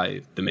overlooked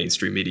by the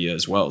mainstream media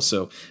as well.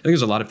 So I think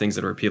there's a lot of things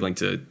that are appealing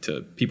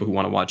to people who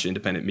want to watch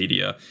independent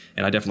media.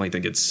 And I definitely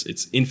think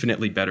it's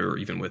infinitely better,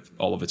 even with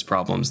all of its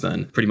problems,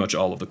 than pretty much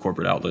all of the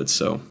corporate outlets.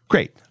 So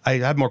Great. I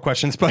have more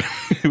questions, but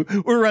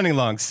we're running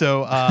long.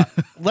 So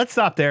let's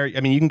stop there. I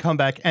mean, you can come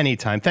back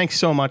anytime. Thanks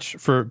so much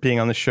for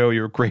being on the show.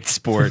 You're a great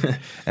sport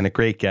and a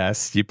great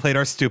guest. You played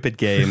our stupid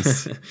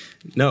games.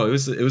 No, it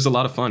was a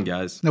lot of fun,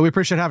 guys. No, we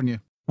appreciate having you.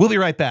 We'll be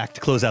right back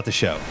to close out the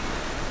show.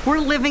 We're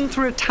living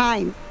through a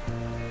time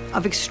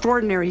of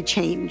extraordinary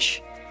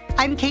change.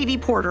 I'm Katie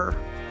Porter.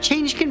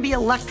 Change can be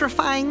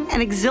electrifying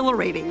and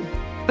exhilarating,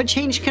 but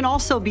change can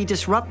also be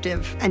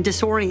disruptive and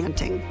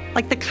disorienting,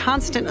 like the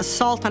constant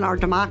assault on our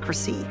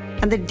democracy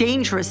and the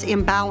dangerous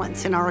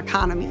imbalance in our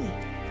economy.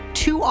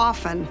 Too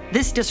often,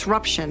 this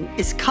disruption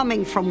is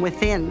coming from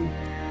within.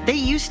 They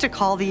used to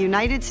call the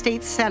United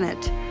States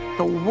Senate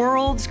the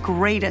world's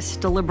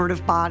greatest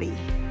deliberative body.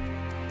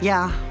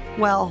 Yeah,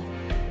 well,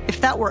 if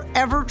that were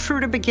ever true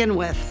to begin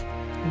with,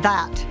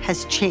 that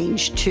has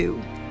changed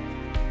too.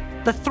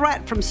 The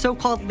threat from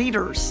so-called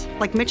leaders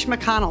like Mitch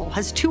McConnell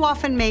has too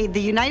often made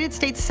the United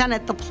States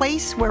Senate the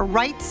place where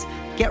rights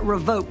get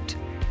revoked,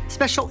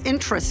 special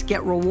interests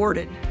get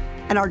rewarded,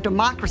 and our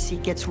democracy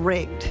gets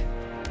rigged.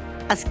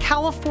 As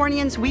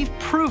Californians, we've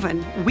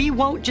proven we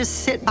won't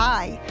just sit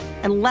by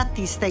and let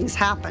these things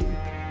happen.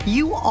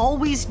 You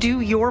always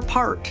do your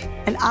part,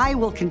 and I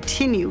will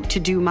continue to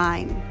do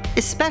mine.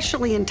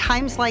 Especially in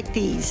times like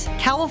these,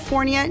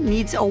 California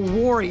needs a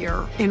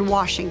warrior in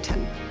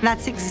Washington. And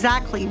that's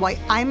exactly why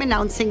I'm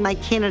announcing my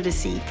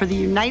candidacy for the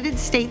United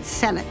States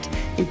Senate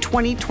in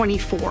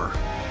 2024.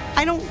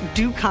 I don't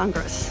do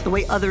Congress the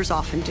way others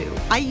often do.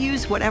 I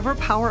use whatever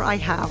power I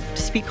have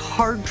to speak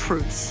hard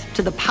truths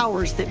to the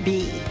powers that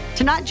be,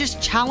 to not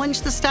just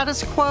challenge the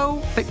status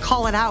quo, but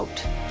call it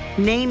out,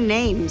 name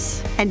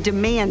names, and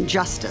demand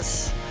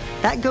justice.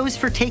 That goes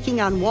for taking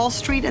on Wall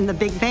Street and the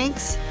big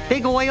banks,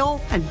 big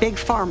oil, and big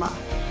pharma.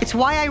 It's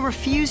why I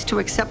refuse to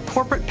accept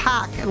corporate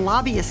PAC and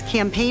lobbyist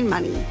campaign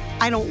money.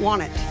 I don't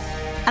want it.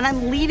 And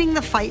I'm leading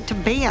the fight to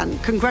ban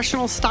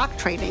congressional stock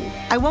trading.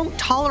 I won't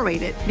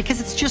tolerate it because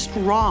it's just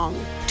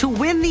wrong. To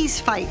win these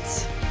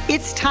fights,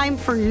 it's time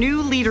for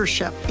new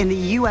leadership in the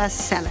U.S.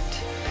 Senate.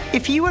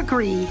 If you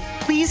agree,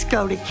 please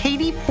go to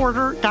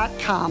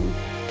katieporter.com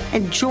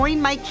and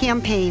join my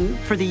campaign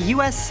for the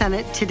U.S.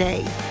 Senate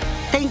today.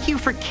 Thank you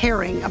for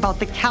caring about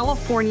the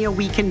California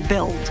we can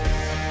build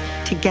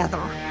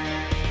together.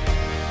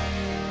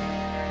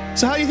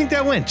 So how do you think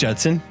that went,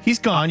 Judson? He's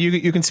gone.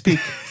 You can speak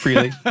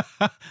freely.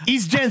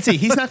 He's Gen Z.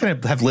 He's not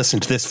going to have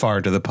listened this far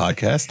into the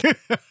podcast.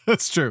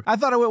 That's true. I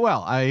thought it went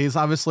well. He's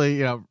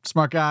obviously,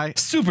 smart guy.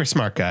 Super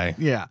smart guy.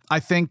 Yeah. I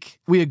think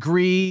we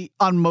agree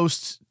on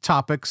most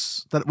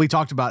topics that we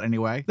talked about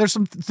anyway. There's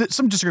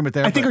some disagreement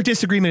there. I think our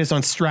disagreement is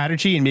on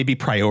strategy and maybe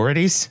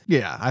priorities.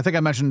 Yeah. I think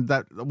I mentioned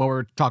that while we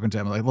were talking to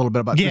him, like a little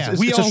bit about. Yeah,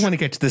 we all want to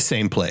get to the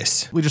same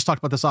place. We just talked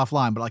about this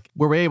offline, but like,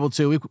 were we able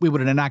to, we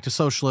would enact a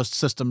socialist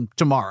system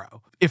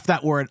tomorrow if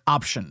that were an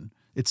option.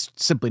 It's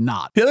simply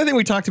not. The other thing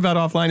we talked about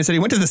offline is that he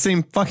went to the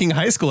same fucking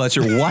high school as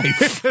your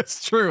wife.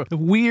 That's true.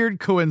 Weird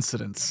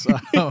coincidence.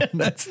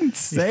 That's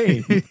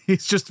insane.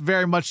 He's just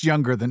very much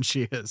younger than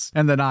she is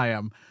and than I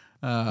am.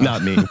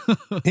 Not me.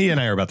 He and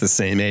I are about the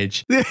same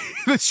age.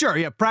 Sure,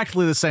 yeah,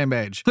 practically the same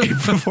age.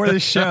 Before the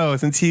show,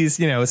 since he's,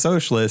 a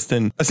socialist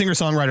and a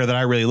singer-songwriter that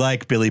I really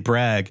like, Billy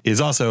Bragg, is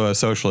also a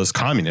socialist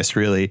communist,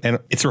 really. And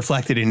it's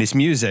reflected in his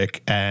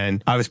music.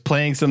 And I was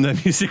playing some of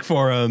the music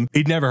for him.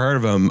 He'd never heard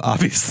of him,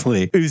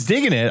 obviously. He was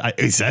digging it.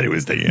 He said he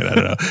was digging it. I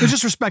don't know. He's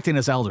just respecting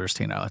his elders,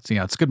 Tino.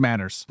 It's good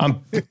manners.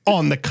 I'm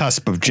on the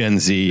cusp of Gen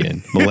Z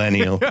and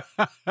millennial.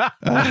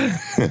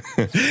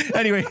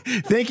 Anyway,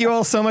 thank you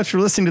all so much for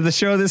listening to the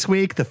show this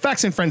week. The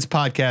Facts and Friends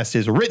podcast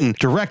is written,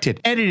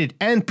 directed, edited,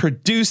 and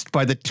produced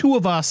by the two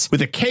of us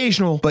with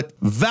occasional but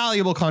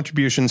valuable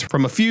contributions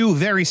from a few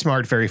very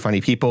smart, very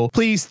funny people.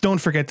 Please don't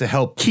forget to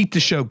help keep the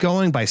show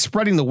going by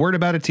spreading the word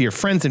about it to your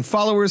friends and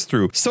followers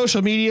through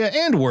social media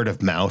and word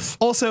of mouth.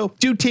 Also,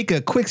 do take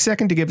a quick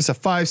second to give us a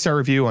 5-star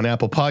review on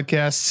Apple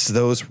Podcasts.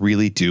 Those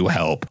really do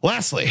help.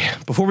 Lastly,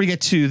 before we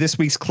get to this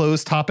week's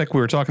closed topic, we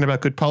were talking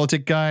about Good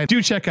Politic Guy.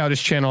 Do check out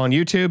his channel on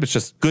YouTube. It's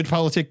just Good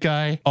Politic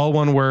Guy, all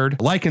one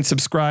word. Like and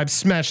subscribe.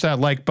 Smash that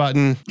like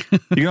button. You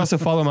can also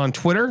follow him on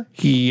Twitter.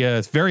 He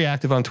is very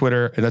active on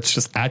Twitter, and that's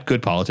just at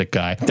Good Politic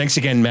Guy. Thanks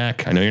again,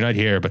 Mac. I know you're not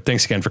here, but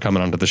thanks again for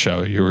coming onto the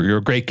show. You're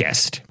a great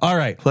guest. All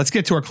right, let's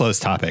get to our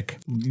closed topic.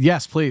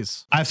 Yes,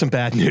 please. I have some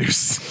bad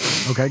news.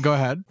 Okay, go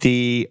ahead.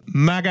 The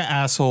MAGA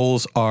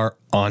assholes are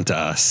onto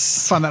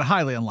us. I find that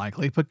highly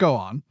unlikely, but go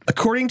on.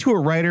 According to a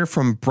writer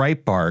from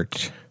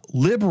Breitbart,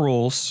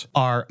 liberals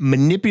are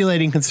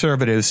manipulating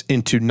conservatives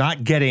into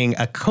not getting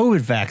a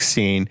COVID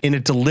vaccine in a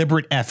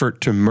deliberate effort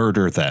to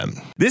murder them.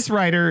 This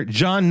writer,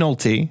 John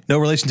Nolte, no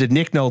relation to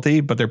Nick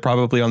Nolte, but they're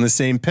probably on the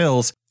same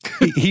pills.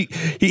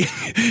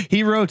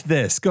 He wrote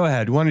this. Go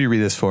ahead. Why don't you read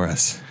this for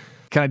us?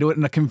 Can I do it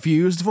in a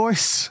confused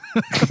voice?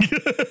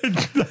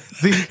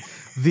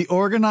 The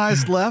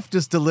organized left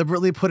is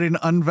deliberately putting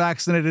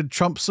unvaccinated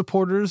Trump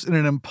supporters in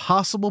an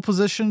impossible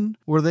position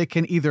where they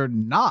can either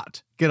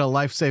not get a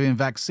life-saving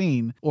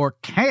vaccine or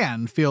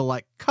can feel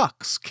like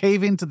cucks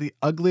caving to the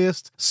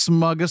ugliest,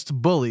 smuggest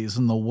bullies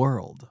in the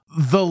world.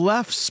 The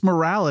left's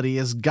morality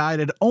is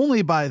guided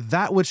only by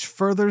that which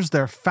furthers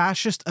their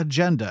fascist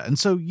agenda, and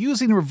so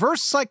using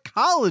reverse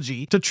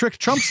psychology to trick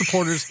Trump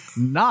supporters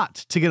not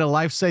to get a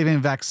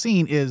life-saving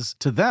vaccine is,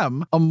 to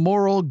them, a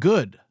moral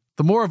good.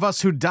 The more of us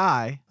who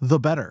die, the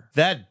better.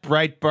 That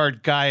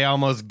Breitbart guy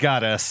almost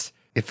got us.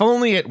 If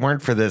only it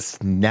weren't for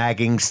this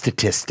nagging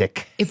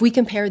statistic. If we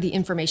compare the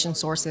information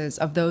sources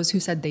of those who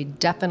said they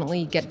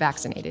definitely get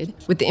vaccinated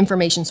with the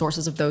information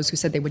sources of those who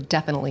said they would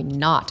definitely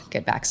not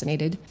get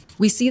vaccinated,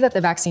 we see that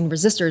the vaccine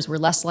resistors were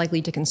less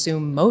likely to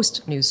consume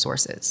most news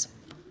sources,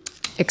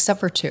 except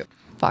for two,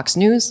 Fox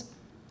News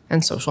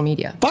and social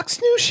media.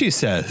 Fox News, she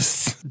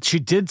says. She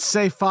did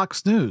say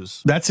Fox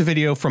News. That's a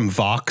video from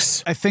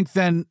Vox. I think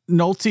then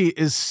Nolte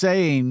is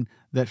saying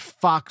that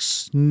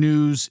Fox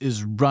News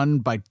is run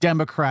by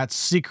Democrats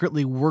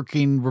secretly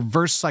working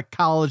reverse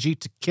psychology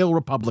to kill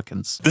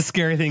Republicans. The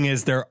scary thing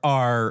is there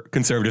are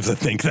conservatives that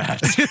think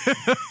that.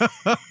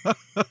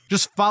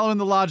 Just following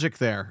the logic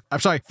there. I'm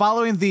sorry,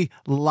 following the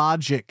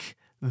logic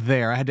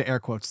there. I had to air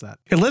quotes that.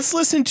 Okay, let's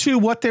listen to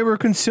what they were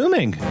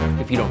consuming.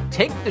 If you don't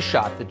take the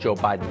shot that Joe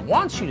Biden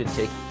wants you to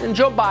take, then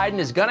Joe Biden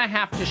is going to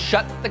have to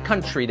shut the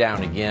country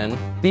down again.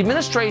 The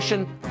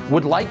administration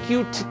would like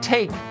you to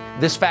take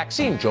this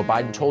vaccine. Joe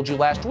Biden told you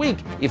last week,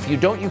 if you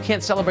don't, you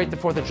can't celebrate the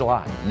 4th of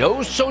July.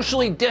 No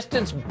socially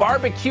distanced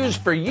barbecues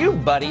for you,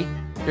 buddy.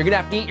 You're going to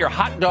have to eat your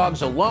hot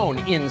dogs alone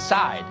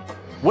inside.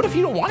 What if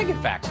you don't want to get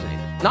vaccinated?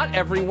 Not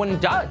everyone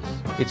does.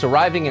 It's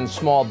arriving in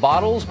small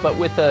bottles, but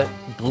with a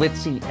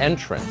glitzy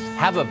entrance.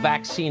 Have a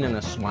vaccine and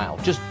a smile.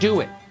 Just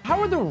do it. How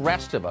are the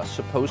rest of us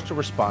supposed to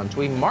respond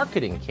to a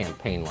marketing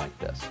campaign like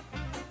this?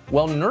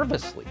 Well,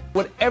 nervously.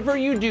 Whatever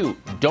you do,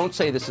 don't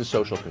say this is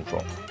social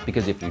control.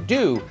 Because if you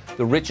do,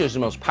 the richest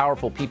and most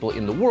powerful people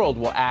in the world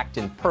will act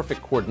in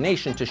perfect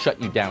coordination to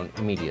shut you down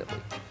immediately.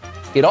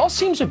 It all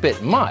seems a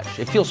bit much.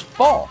 It feels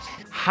false.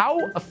 How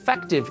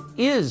effective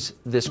is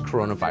this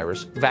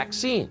coronavirus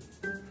vaccine?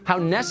 How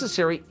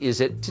necessary is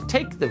it to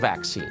take the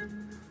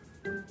vaccine?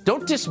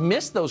 Don't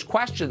dismiss those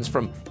questions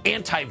from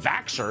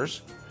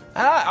anti-vaxxers.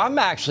 I'm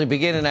actually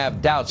beginning to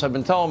have doubts. I've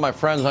been telling my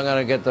friends I'm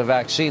going to get the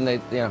vaccine. They,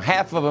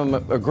 half of them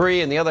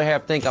agree, and the other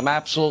half think I'm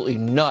absolutely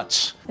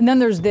nuts. And then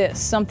there's this,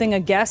 something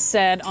a guest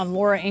said on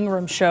Laura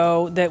Ingram's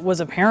show that was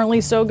apparently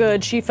so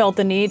good she felt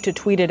the need to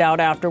tweet it out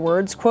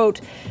afterwards.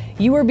 Quote,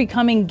 "You are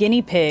becoming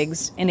guinea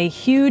pigs in a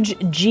huge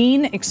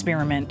gene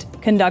experiment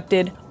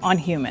conducted on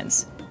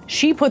humans."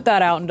 She put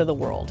that out into the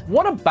world.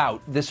 What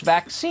about this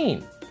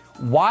vaccine?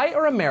 Why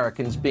are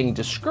Americans being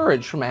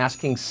discouraged from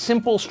asking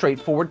simple,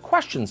 straightforward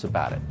questions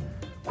about it?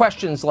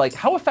 Questions like,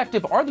 how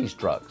effective are these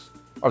drugs?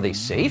 Are they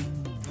safe?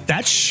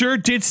 That sure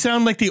did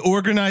sound like the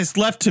organized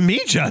left to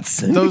me,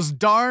 Judson. Those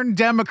darn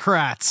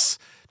Democrats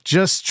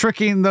just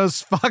tricking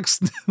those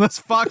Fox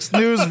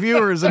News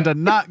viewers into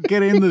not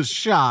getting the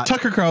shot.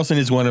 Tucker Carlson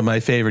is one of my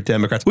favorite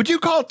Democrats. Would you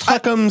call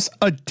Tuckums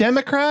a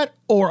Democrat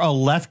or a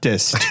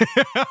leftist?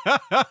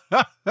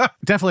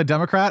 Definitely a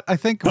Democrat, I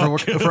think.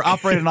 If we're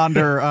operating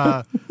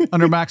under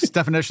Mac's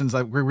definitions,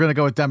 we're going to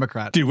go with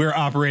Democrat. Dude, we're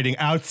operating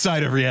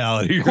outside of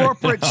reality.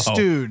 Corporate right now.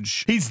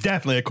 stooge. He's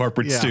definitely a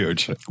corporate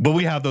stooge. But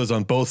we have those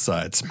on both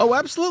sides. Oh,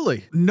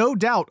 absolutely. No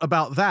doubt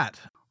about that.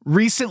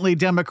 Recently,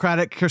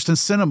 Democratic Kirsten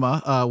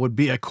Sinema would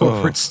be a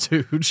corporate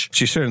stooge.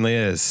 She certainly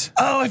is.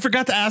 Oh, I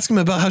forgot to ask him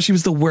about how she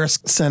was the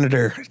worst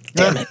senator.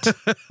 Damn it.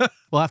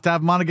 We'll have to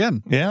have him on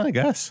again. Yeah, I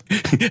guess.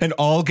 And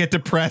all get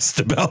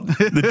depressed about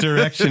the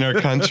direction our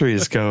country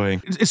is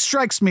going. It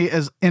strikes me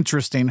as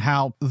interesting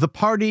how the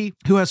party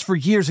who has for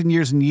years and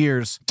years and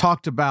years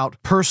talked about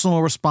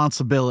personal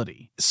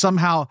responsibility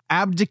somehow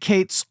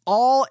abdicates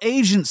all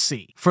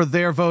agency for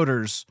their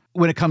voters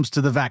when it comes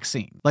to the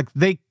vaccine. Like,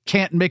 they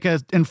can't make an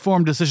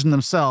informed decision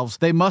themselves.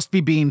 They must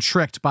be being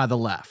tricked by the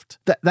left.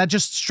 That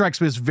just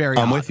strikes me as very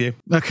odd. I'm with you.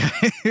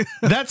 Okay.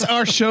 That's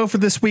our show for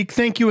this week.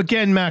 Thank you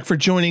again, Mac, for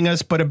joining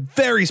us, but a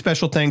very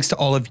special thanks to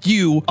all of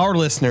you, our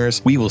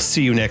listeners. We will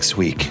see you next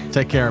week.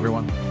 Take care,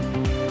 everyone.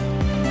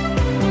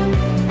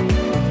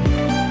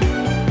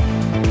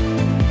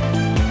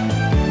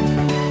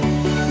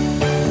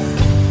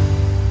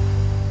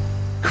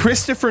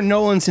 Christopher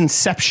Nolan's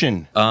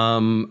Inception.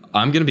 I'm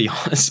gonna be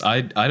honest.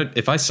 I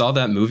if I saw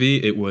that movie,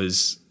 it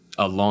was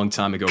a long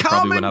time ago,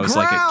 probably when I was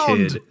like a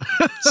kid.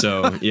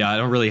 So yeah, I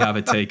don't really have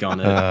a take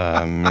on it.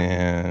 Oh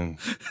man,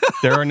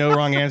 there are no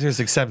wrong answers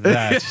except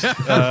that.